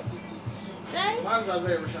they love? Jay? Mine's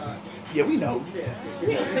Isaiah Rashad. Yeah, we know.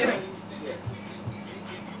 Yeah.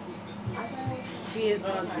 He is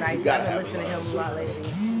nice. You gotta I've been have listening a to him a lot lately.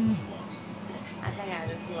 I think I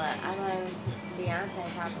just love. I love Beyonce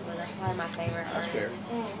probably. That's probably my favorite. That's fair.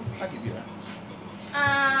 I'll give you that.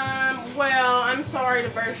 Well, I'm sorry to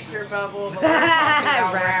burst your bubble, but we're talking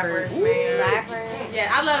about rappers, man. Rappers.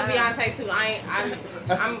 Yeah, I love Beyonce too.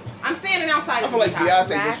 I'm standing outside. I of feel like the house.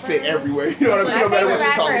 Beyonce just fit Rappers? everywhere. You know what I mean? My No matter what favorite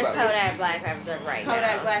you're talking rapper is about. Kodak Black rapper right now.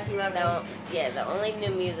 Kodak Black, you love him. The only new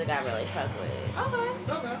music I really fuck with.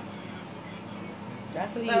 Okay. Okay.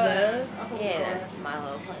 That's who you So, love? Yeah, that's my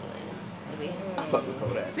little playlist. I fuck with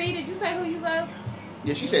Kodak. See, did you say who you love?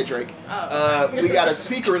 Yeah, she said Drake. Oh. We gotta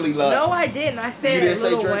secretly love. No, I didn't. I You said didn't say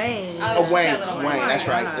Lil Drake? Wayne. Oh. Wayne. Lil Wayne. Wayne. That's Oh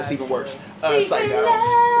my right. That's God. even worse. Secret Psych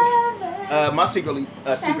out. love. My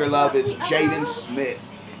secret love is Jaden Smith.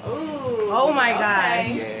 Ooh. Oh my okay.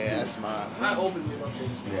 gosh. Yeah, that's mine. I openly love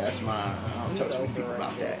James. Yeah, that's mine. I don't tell too many people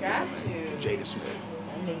about that. Got you know, man. you. Jaden Smith.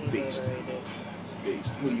 Beast. Beast.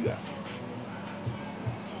 Who you got?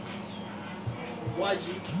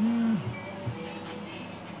 YG.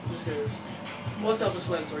 Just because, more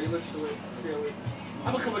self-explanatory. You listen to it, feel it.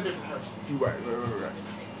 I become a different person. Right.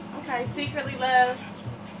 Okay, secretly love.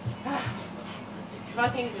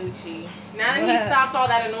 Fucking Gucci. Now that he stopped all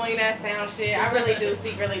that annoying ass sound shit, I really do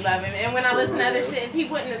secretly love him. And when I listen to other shit, if he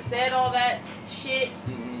wouldn't have said all that shit,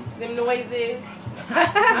 them noises,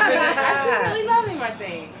 I secretly love him, I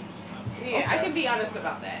think. Yeah, okay. I can be honest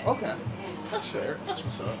about that. Okay. That's fair. That's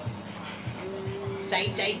what's up.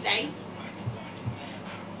 J.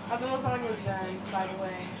 How the little song was done, by the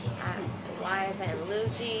way? Life and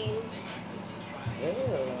Lucci.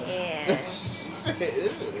 Yeah.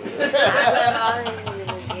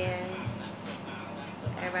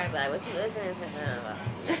 Everybody be like, what you listening to him about?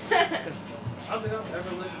 I don't think I've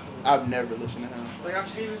ever listened to him. I've never listened to him. Like, I've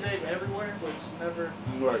seen his name everywhere, but just never.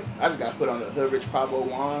 Right. I just got put on the Hood Rich Pablo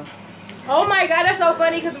Juan. Oh my god, that's so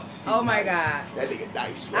funny because oh my god, that nigga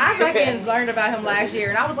nice. Man. I fucking learned about him last year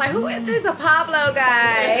and I was like, who is this? A Pablo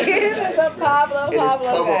guy? This is a Pablo and his cover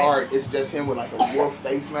guy. art is just him with like a wolf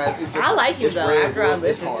face mask. It's just, I like him though. After I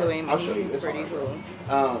listened to him, I'll show you. He's It's pretty hard.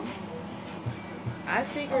 cool. I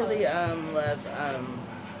secretly loved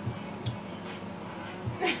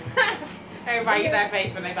Everybody get that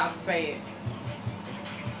face when they about to say it.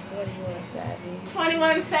 21 Savage.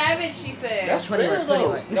 21 Savage, she said. That's 21.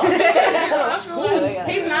 That's cool.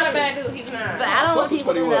 He's not a bad dude. He's not. But I don't want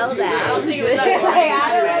people to know that. I don't see it. I don't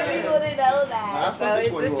want people to know that. So it's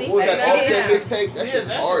a secret. What was that Offset mixtape? That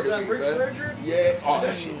shit's hard to me, bro. Yeah. Oh,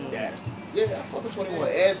 that shit nasty. Yeah, I fuck with 21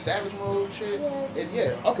 and Savage Mode shit. And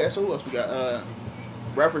yeah. Okay, so who else we got?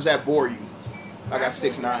 Rappers that bore you. I got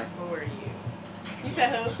 6ix9ine. Bore you. You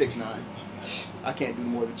said who? 6ix9ine. I can't do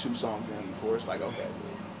more than 2 songs in before it's like okay.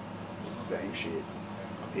 It's the same shit.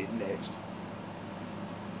 I'm hitting next.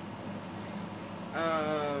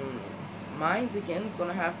 Mine's again is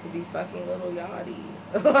gonna have to be fucking Lil Yachty.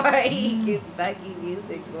 Like it's fucking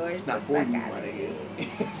music for it's not for you, my nigga.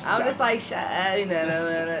 I'm just like shut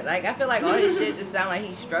up, like I feel like all his shit just sound like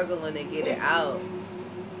he's struggling to get it out.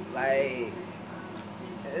 Like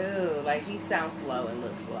ew, like he sounds slow and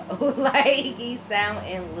looks slow. Like he sound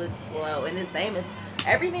and looks slow, and his name is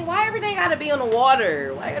everything. Why everything gotta be on the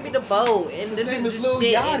water? Why gotta be the boat? And his name is Lil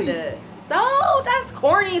Yachty. So that's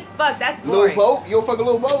corny as fuck. That's boring. Lil Boat? You don't fuck a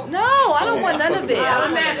Lil Boat? No, I don't want none of it.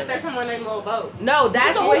 I'm mad that there's someone named Lil Boat. No,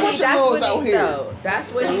 that's what he. That's what he. No, that's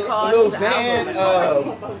what he calls Lil his Xan,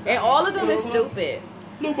 album. And all of them is stupid.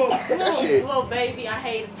 Lil Boat. That shit. Lil Baby, I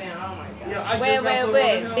hated them. Oh my god. Yeah,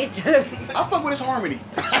 Wait. I fuck with his harmony.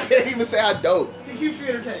 I can't even say I don't. He keeps me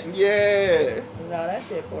entertained. Yeah. No, that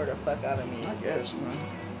shit poured the fuck out of me. I guess, man.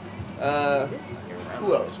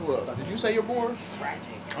 Who else? Did you say you're bored? Tragic.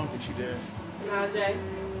 I don't think she did. No, Jay.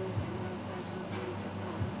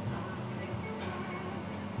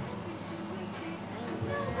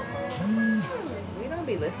 We don't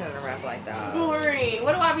be listening to rap like that. Boring.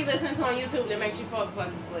 What do I be listening to on YouTube that makes you fall the fuck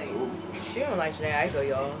asleep? She don't like J.A.C,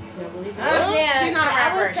 y'all. Can't believe it. Yeah, she's not a I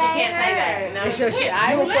rapper. would She say can't say her. that. No, Sure, you she- can't.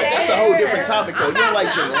 I would say That's a whole different topic, though. You don't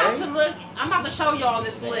like I'm about to Janae? look. I'm about to show y'all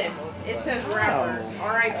this list. It says rapper.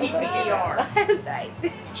 R.I.P. PDR.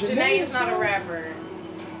 Janae is not a rapper.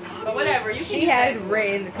 But whatever. You can She has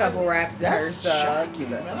written a couple raps to her That's stuff.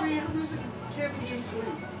 shocking. I mean, her music can't put you to sleep.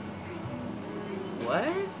 What?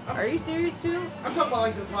 Are you serious too? I'm talking about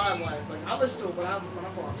like the vibe lines. Like I listen to it when I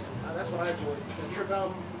fall asleep. That's what I enjoy. The Trip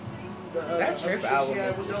album. That Trip album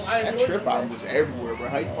That That Trip album was everywhere, bro.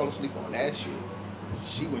 How you fall asleep on that shit?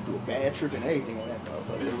 She went through a bad trip and everything on that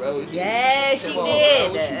motherfucker, bro. Yeah, she Come on,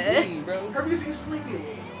 did. Bro. What you need, bro? Her music is sleepy a little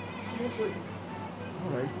bit. She gets sleepy.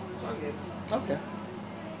 Alright. So I get it. Okay.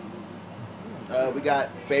 We got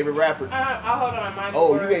favorite rapper. Hold on. My Oh,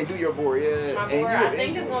 board. you ain't do your board, yeah. My board. I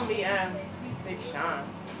think it's gonna be Big Sean.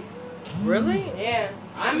 Really? Yeah.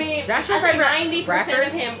 I mean, That's your I think favorite 90% rapper?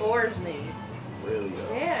 of him bores me. Really,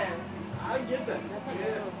 though. Yeah. I get that.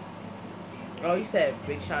 Yeah. Oh, you said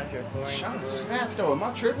Big Sean's your boring. Sean snapped though. Am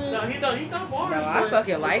I tripping? No, he's not bars. No, I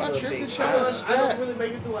fucking like Am I Lil tripping? Big Sean I don't Sean. really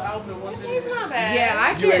make it through an album in one sitting. He's not bad. Yeah,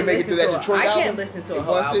 I You can't ain't make it listen through that to Detroit I album? can't listen to a It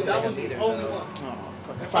whole wasn't? album. That was the either, only though. one. Oh,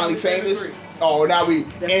 fucking Finally Famous. Oh, now we.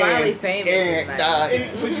 The Finally Famous is And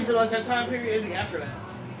nice. When you realize that time period ending after that,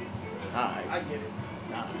 alright. I get it.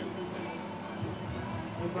 Alright.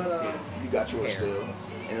 But You got yours still.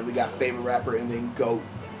 And then we got favorite rapper and then GOAT.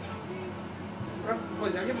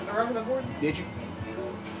 wait, did I get a rapper that bored you? Did you?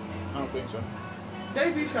 I don't think so.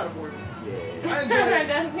 Dave East kind of bored me. Yeah. I enjoy it.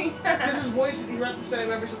 Does he? Because his voice, he rapped the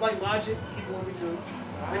same every like Logic, he bored me too.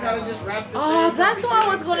 They kind of just rap the same. Oh, that's what I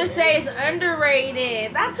was gonna say is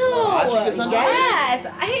underrated. That's who. Logic is underrated? Yes,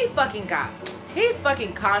 he's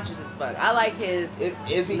fucking conscious as fuck. I like his.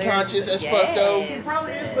 Is he lyrics. conscious as fuck though? He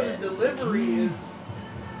probably is, but his delivery is.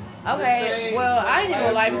 Okay, well, I ain't even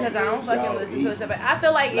gonna lie because I don't fucking listen to it. But I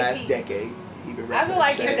feel like last decade, he been I rapping feel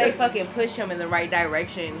like the if same. they fucking push him in the right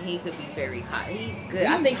direction, he could be very hot. He's good.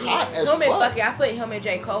 I He's think hot as him and fuck. fucking. I put him and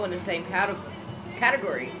J. Cole in the same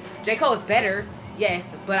category. J. Cole is better,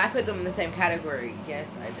 yes, but I put them in the same category.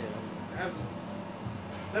 Yes, I do.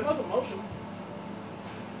 They're both emotional.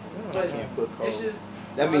 I But can't put Cole. it's just.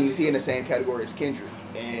 That means he in the same category as Kendrick.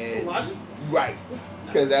 And Logic? right.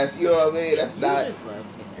 Because that's, you know what I mean? That's You not. just love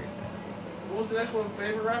Kendrick. What was the next one?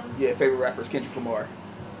 Favorite rapper? Yeah, favorite rapper is Kendrick Lamar.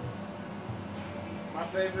 My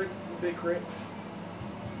favorite, Big Crit.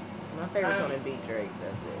 My favorite's on Beat Drake.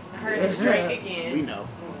 I heard it's Drake again. We know.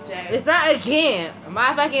 Jazz. It's not again.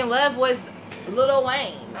 My fucking love was Lil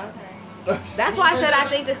Wayne. Okay. That's why I said I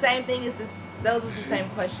think the same thing is this. Those is the same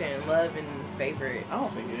question. Love and favorite. I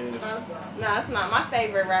don't think it is. No, it's not. My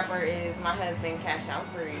favorite rapper is my husband, Cash Out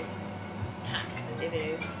Free. It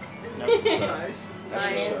is. That's what's up. Nice. That's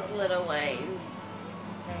Mine what's is up. Lil Wayne.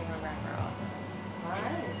 Favorite rapper also.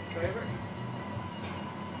 Alright. Favorite?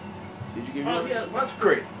 Did you give Oh, yours? yeah, mine's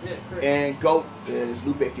Crit. Yeah, Crit. And GOAT is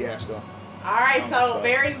Lupe Fiasco. Alright, so fuck.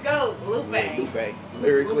 Barry's GOAT, Lupe. Lupe.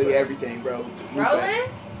 Lyrically, Lupe. everything, bro. Lupe. Rolling?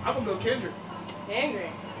 I'm gonna go Kendrick.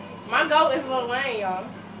 Kendrick. My GOAT is Lil Wayne, y'all.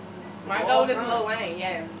 My All GOAT is time. Lil Wayne,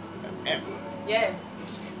 yes. Ever. Yes.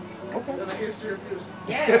 Okay. In the history of music.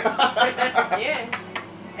 Yeah. Yeah.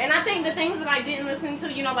 And I think the things that I didn't listen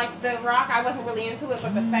to, you know, like the rock, I wasn't really into it,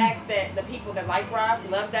 but the fact that the people that like rock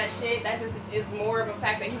love that shit, that just is more of a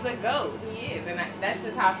fact that he's a GOAT. He is. And that's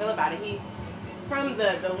just how I feel about it. He, from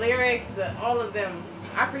the lyrics, all of them,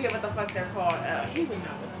 I forget what the fuck they're called. He would know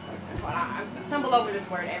what the fuck they're called. I stumble over this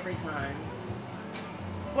word every time.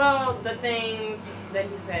 Well, the things that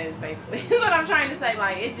he says, basically, is what I'm trying to say.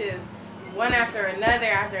 Like, it just, one after another,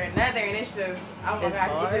 and it's just, oh my It's God,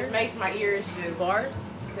 it bars? just makes my ears just Bars?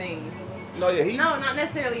 sing. No, yeah, he. No, not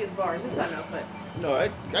necessarily his bars. It's something else, but No,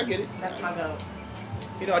 I get it. that's my GOAT.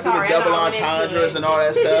 You know, I do Sorry, the I double know I went into entendres it. and all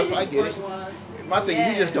that stuff. I get it. Punchlines. My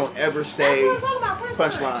thing, he just don't ever That's say what I'm talking about,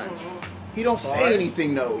 punchlines. He don't say Bars?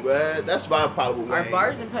 anything though, bruh. That's my problem with Are Wayne.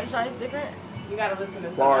 bars and punchlines different? You gotta listen to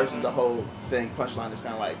Bars something. is the whole thing. Punchline is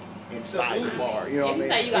kind of like inside the bar. You know If what you I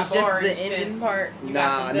say mean? you got It's just bars, the it's ending just- part. you got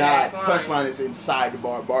Nah, some good ass nah. lines. Punchline is inside the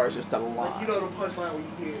bar. Bar is just a Like, line. you know the punchline when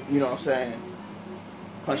you hear it. You know what I'm saying?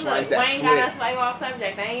 See, Punchline look, is that Wayne got us flip. way off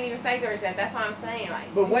subject. They ain't even say there's that. That's what I'm saying.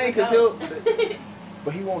 Like, But Wayne, he's cause a he'll, GOAT.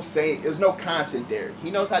 but he won't say. There's no content there.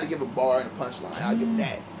 He knows how to give a bar and a punchline. I'll give him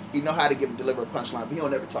that. He know how to deliver a punchline, but he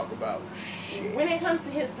don't ever talk about shit. When it comes to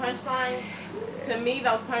his punchlines, to me,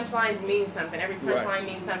 those punchlines mean something. Every punchline Right.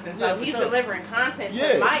 means something. Yeah, So for he's sure. delivering content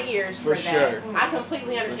Yeah, to my ears for for that. sure. I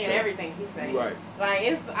completely understand sure. everything he's saying. Right. Like,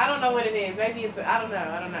 it's, I don't know what it is. Maybe it's, I don't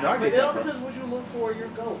know. No, I But get it that, all bro. depends what you look for in your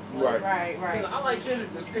GOAT. Right. Right, right. Because I like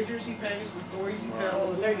Kendrick. The pictures he paints, the stories he tells.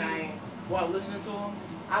 Oh, they're nice. While listening to him.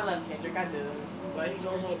 I love Kendrick. I do. Like, he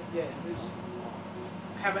goes on, yeah, this.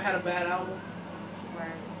 Haven't had a bad album. Right.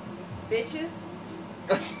 Bitches.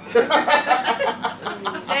 J.A.C,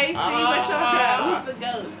 what's your girl? Who's the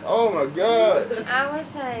GOAT? Oh my god. I would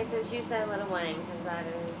say, since you said Lil Wayne, because that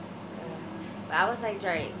is, but I would say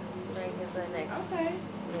Drake. Drake is the next. Okay.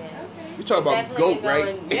 Yeah. Okay. You talk about Definitely goat, right?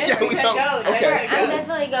 going- Yes, we said goat. Okay. That's I'm Good.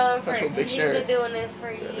 definitely going for That's it. what Big He's Sharon- been doing this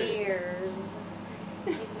for years.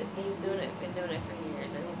 He's been doing it for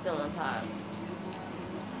years, and he's still on top.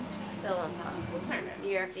 Still on top. We'll turn that.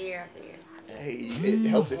 Year after year after year. Hey, it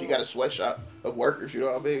helps if you got a sweatshop of workers. You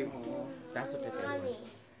know what I mean? That's what they're doing.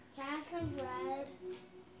 can I have some bread?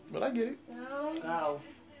 But I get it. No. Oh.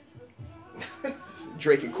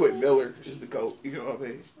 Drake and Quit Miller is the goat. You know what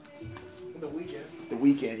I mean? The weekend. The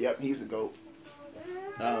Weeknd. Yep, he's the goat.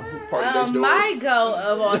 Party next door. My goal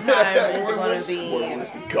of all time is going to What be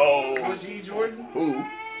was the goal? Was he Jordan? Who?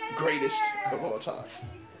 Greatest of all time.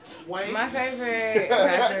 Wayne? my favorite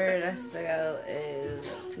rapper that's the goat is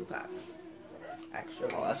Tupac.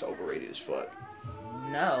 Actually, Oh, that's overrated as fuck.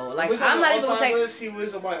 no, like Was on I'm the not even gonna all-time say. list, he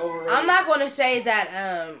was somebody overrated. I'm not gonna say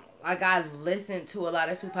that like I listened to a lot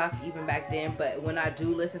of Tupac even back then, but when I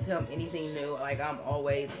do listen to him, anything new, like I'm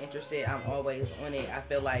always interested. I'm always on it. I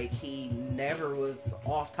feel like he never was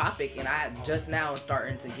off topic, and I just now am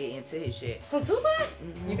starting to get into his shit. Who, Tupac?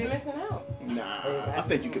 You been missing out. Nah, I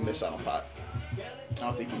think you can miss out on Pot. I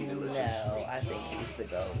don't think you need to listen. No, I think he's the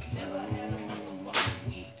goat.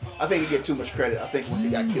 I think he get too much credit. I think once he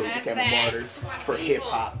got killed, he That's became a martyr facts. for hip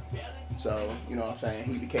hop. So, you know what I'm saying?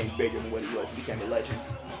 He became bigger than what he was. He became a legend.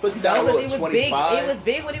 Plus, he died at 25. Big. It was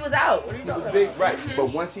big when he was out. What are you talking about? Big, right.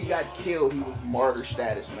 But once he got killed, he was martyr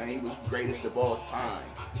status, man. He was greatest of all time.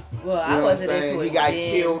 Well, you know I wasn't into him. He got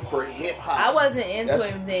killed for hip hop. I wasn't into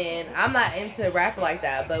him then. I'm not into rap like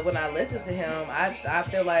that. But when I listen to him, I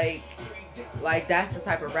feel like that's the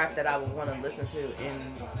type of rap that I would want to listen to. And,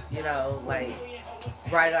 you know, like,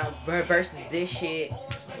 right on versus this shit,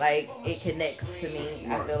 like, it connects to me.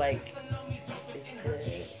 I feel like it's good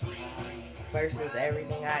versus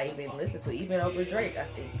everything I even listen to, even over Drake. I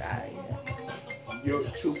think that, You're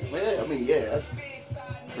I mean, yeah, that's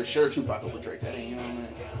for sure Tupac over Drake. That ain't, you know what I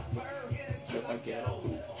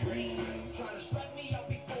mean? Just like that.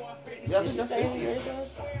 Yeah, I think that's it.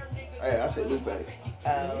 Hey, I said Lupe. Oh,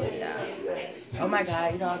 yeah. Oh my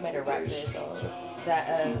God, you know I made a rap to this song.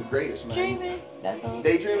 That, he's the greatest, man. Dreaming, that song.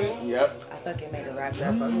 Daydreaming? Yep. I fucking made a rap to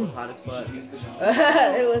that song. It was hot as fuck.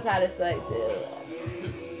 It was hot as fuck too.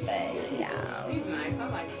 But yeah. He's nice. I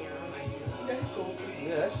like him. Okay, cool.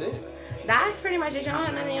 Yeah, that's it. That's pretty much it. Y'all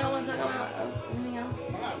have nothing y'all want to talk about? Anything else?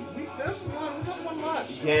 We talked about much.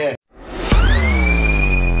 Yeah.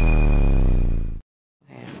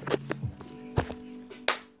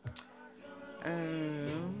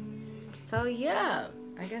 So yeah,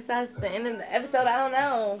 I guess that's the end of the episode. I don't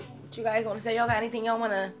know what you guys want to say. Y'all got anything y'all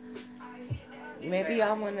want to? Maybe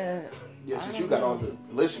y'all want to. Yeah, since you got all the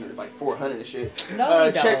listeners, like 400 and shit. No,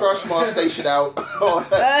 check our small station out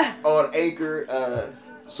on Anchor,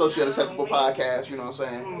 Socially Unacceptable Podcast. You know what I'm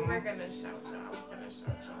saying? We're gonna shout y'all. I was gonna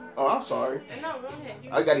shout y'all. Oh, I'm sorry. No, go ahead.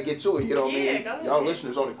 I got to get to it. You know what I mean? Go ahead. Y'all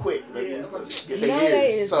listeners on it quick. Yeah, Get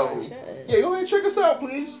their ears. So yeah, go ahead and check us out,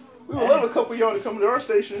 please. We would love a couple of y'all to come to our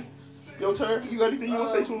station. Yo, Ter, you got anything you want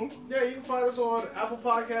to say to them? Yeah, you can find us on Apple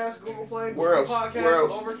Podcasts, Google Play, Where Google else? Podcasts, Where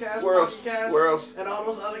else? Overcast, Where else? Pocket Cast, Where else? and all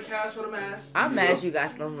those other casts for the mass. I'm mad you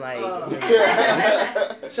got them like.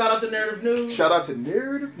 Shout out to Narrative News. Shout out to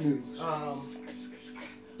Narrative News.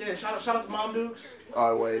 Yeah, shout out to Mom Dukes.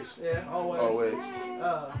 Always. Yeah, always. Always.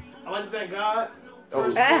 I like to thank God.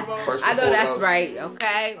 First I know that's right.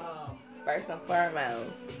 Okay. Um, First and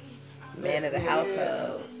foremost, man of the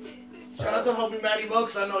household. Shout out to homie Matty Mo,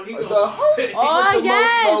 because I know he The gonna... host Oh with the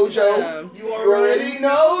yes. most mojo. You You already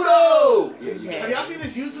know though. Yeah. Have y'all seen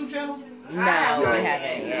his YouTube channel? No, I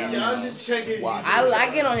haven't. Yeah, Yeah. I was just checking. Watch.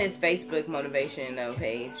 I get on his Facebook motivation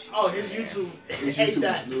page. Oh, his YouTube. His ain't YouTube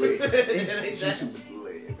that. is lit. It ain't His that. YouTube is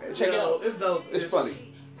lit, man. Check it out. It's dope. It's funny.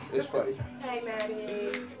 It's funny. Hey,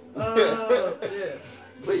 Maddie. Yeah.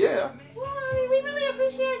 But yeah. Well, I mean, we really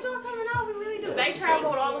appreciate y'all coming out. We really do. They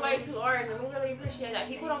traveled all the way to Orange, and we really appreciate that.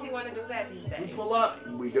 People don't be wanting to do that these We days. pull up.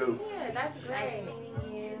 We do. Yeah, that's great.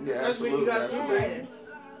 Yeah, That's what you absolutely. guys Absolutely.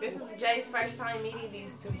 This was Jay's first time meeting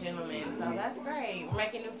these two gentlemen, so that's great. We're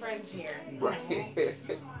making new friends here. Right.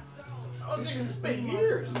 Oh, niggas, it's been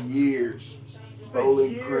years. Years.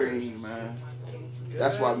 Bowling Green, man.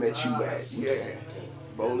 That's where I met you at. Yeah.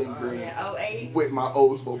 Bowling Green. Yeah, 08. With my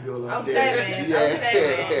Oldsmobile up there. 07. Yeah.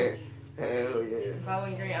 07. Hell yeah.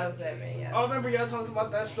 Bowling Green 07, yeah. Oh, remember y'all talked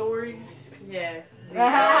about that story? Yes.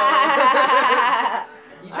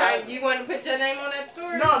 You want to put your name on that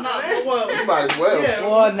story? No, well, You might as well. Yeah.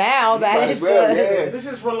 Well, now Might that as it's well, yeah. This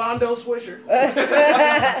is Rolando Swisher.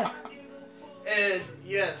 And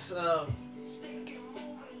yes,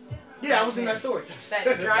 yeah, I was in that story.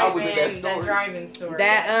 That story. driving story.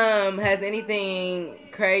 that has anything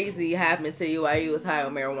crazy happened to you while you was high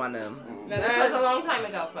on marijuana? No, this was a long time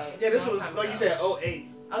ago, folks. Yeah, this was, like you said, 08.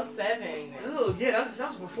 07. Oh, yeah, that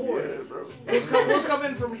was before. Yeah, bro. It was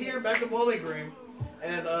coming from here back to Bowling Green.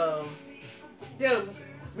 And, yeah,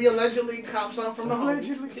 we allegedly copped some from the home.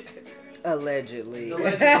 Allegedly. Allegedly.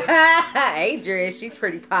 Adrian, she's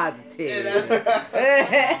pretty positive. Yeah, that's,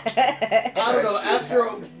 I don't know, after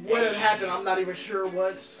what had happened, I'm not even sure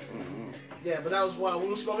what. Yeah, but that was why we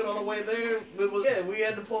were smoking on the way there. We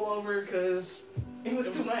had to pull over because It was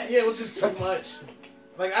too much. Yeah, it was just too much.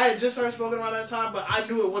 Like, I had just started smoking around that time, but I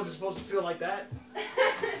knew it wasn't supposed to feel like that.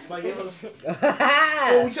 Like, it was...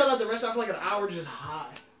 Well, we chilled at the restaurant for like an hour just high.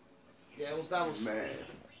 Yeah, that was... Man.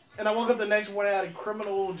 And I woke up the next morning, I had a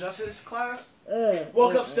criminal justice class.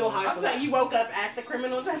 Woke up still high I'm for saying that. you woke up at the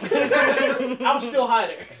criminal justice. I was still high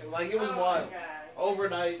there. Like, it was Oh my wild. God.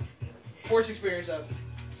 Overnight. Worst experience ever.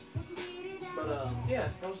 But, yeah,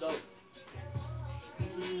 that was dope.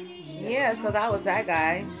 Yeah, so that was that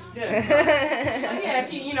guy. Yeah. So yeah,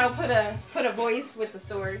 if you put a voice with the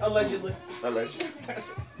story. Allegedly. Allegedly.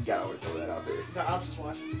 You gotta always throw that out there. The ops is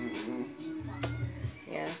watching. Mm-hmm.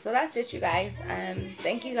 Yeah, so that's it, you guys.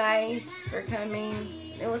 Thank you guys for coming.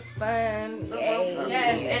 It was fun. Yay.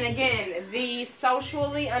 Yes, and again, the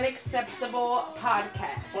Socially Unacceptable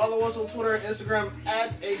Podcast. Follow us on Twitter and Instagram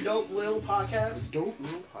at A Dope Lil Podcast. Dope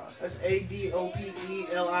Lil Podcast. That's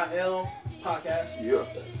ADOPELIL Podcast. Yeah.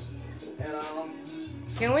 And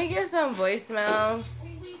Can we get some voicemails?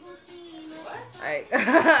 What? Like,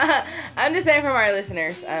 I'm just saying from our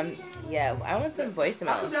listeners. Yeah, I want some how come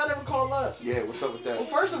voicemails. y'all never call us? Yeah, what's up with that? Well,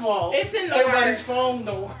 first of all, It's in the everybody's works. phone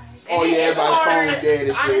door. Oh, yeah, It's everybody's hard. phone dead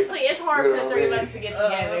and shit. Honestly, it's hard You for know, the three of yeah. us to get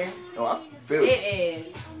together. No, I feel It it.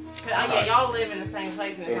 is. 'Cause, yeah, y'all live in the same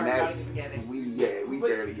place and it's And hard for y'all that, to get together. we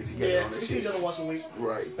barely get together Yeah, on we this see each shit. other once a week.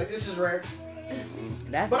 Right. Like, this is rare.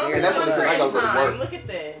 That's But I weird. mean, that's that's what what I go to time. work. Look at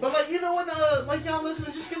that. But, like, you know what, like, y'all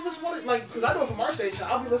listening, just give us one, like, because I do it from our station.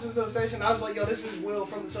 I'll be listening to the station. I was like, yo, this is Will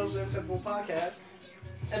from the Socially Unacceptable Podcast.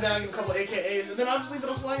 And then I give a couple AKAs, and then I'll just leave it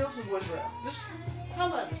on somebody else's voicemail. Just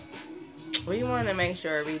holla at us. We want to make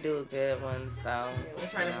sure we do good ones, though. We're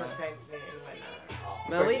trying you to know. perfect it and whatnot.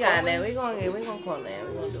 But we got that. We gonna call in.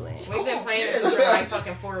 We gonna do it. We've been playing it for like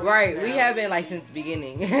fucking 4 weeks. Right, now. we have been like since the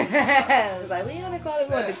beginning. It's like we wanna call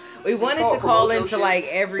it. We wanted to call Promote your into shit. like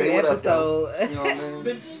every Say what up, episode. You know what I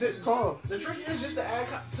mean? It's call. The trick is just to add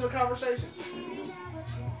to the conversation.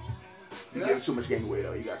 You give too much game away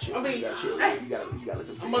though. You got chill. I mean, you got chill. You gotta let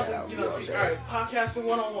them I'm figure about that out. to, You know what I'm saying? alright, podcasting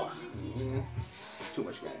one-on-one. Too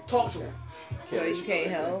much game. Talk to them. So you can't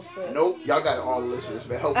help. Nope, y'all got all the listeners,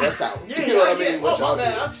 man. Help us out. Yeah, You know what I yeah. mean? What Oh, my y'all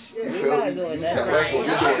bad. do? I'm, You yeah. feel not me? doing You that tell right. us what we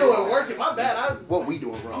I'm doing doing wrong. working. My bad. What we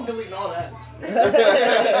doing I'm wrong. deleting all that.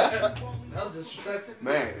 That was disrespectful.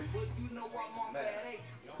 Man.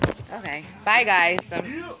 Okay, bye guys.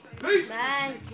 Peace. Bye.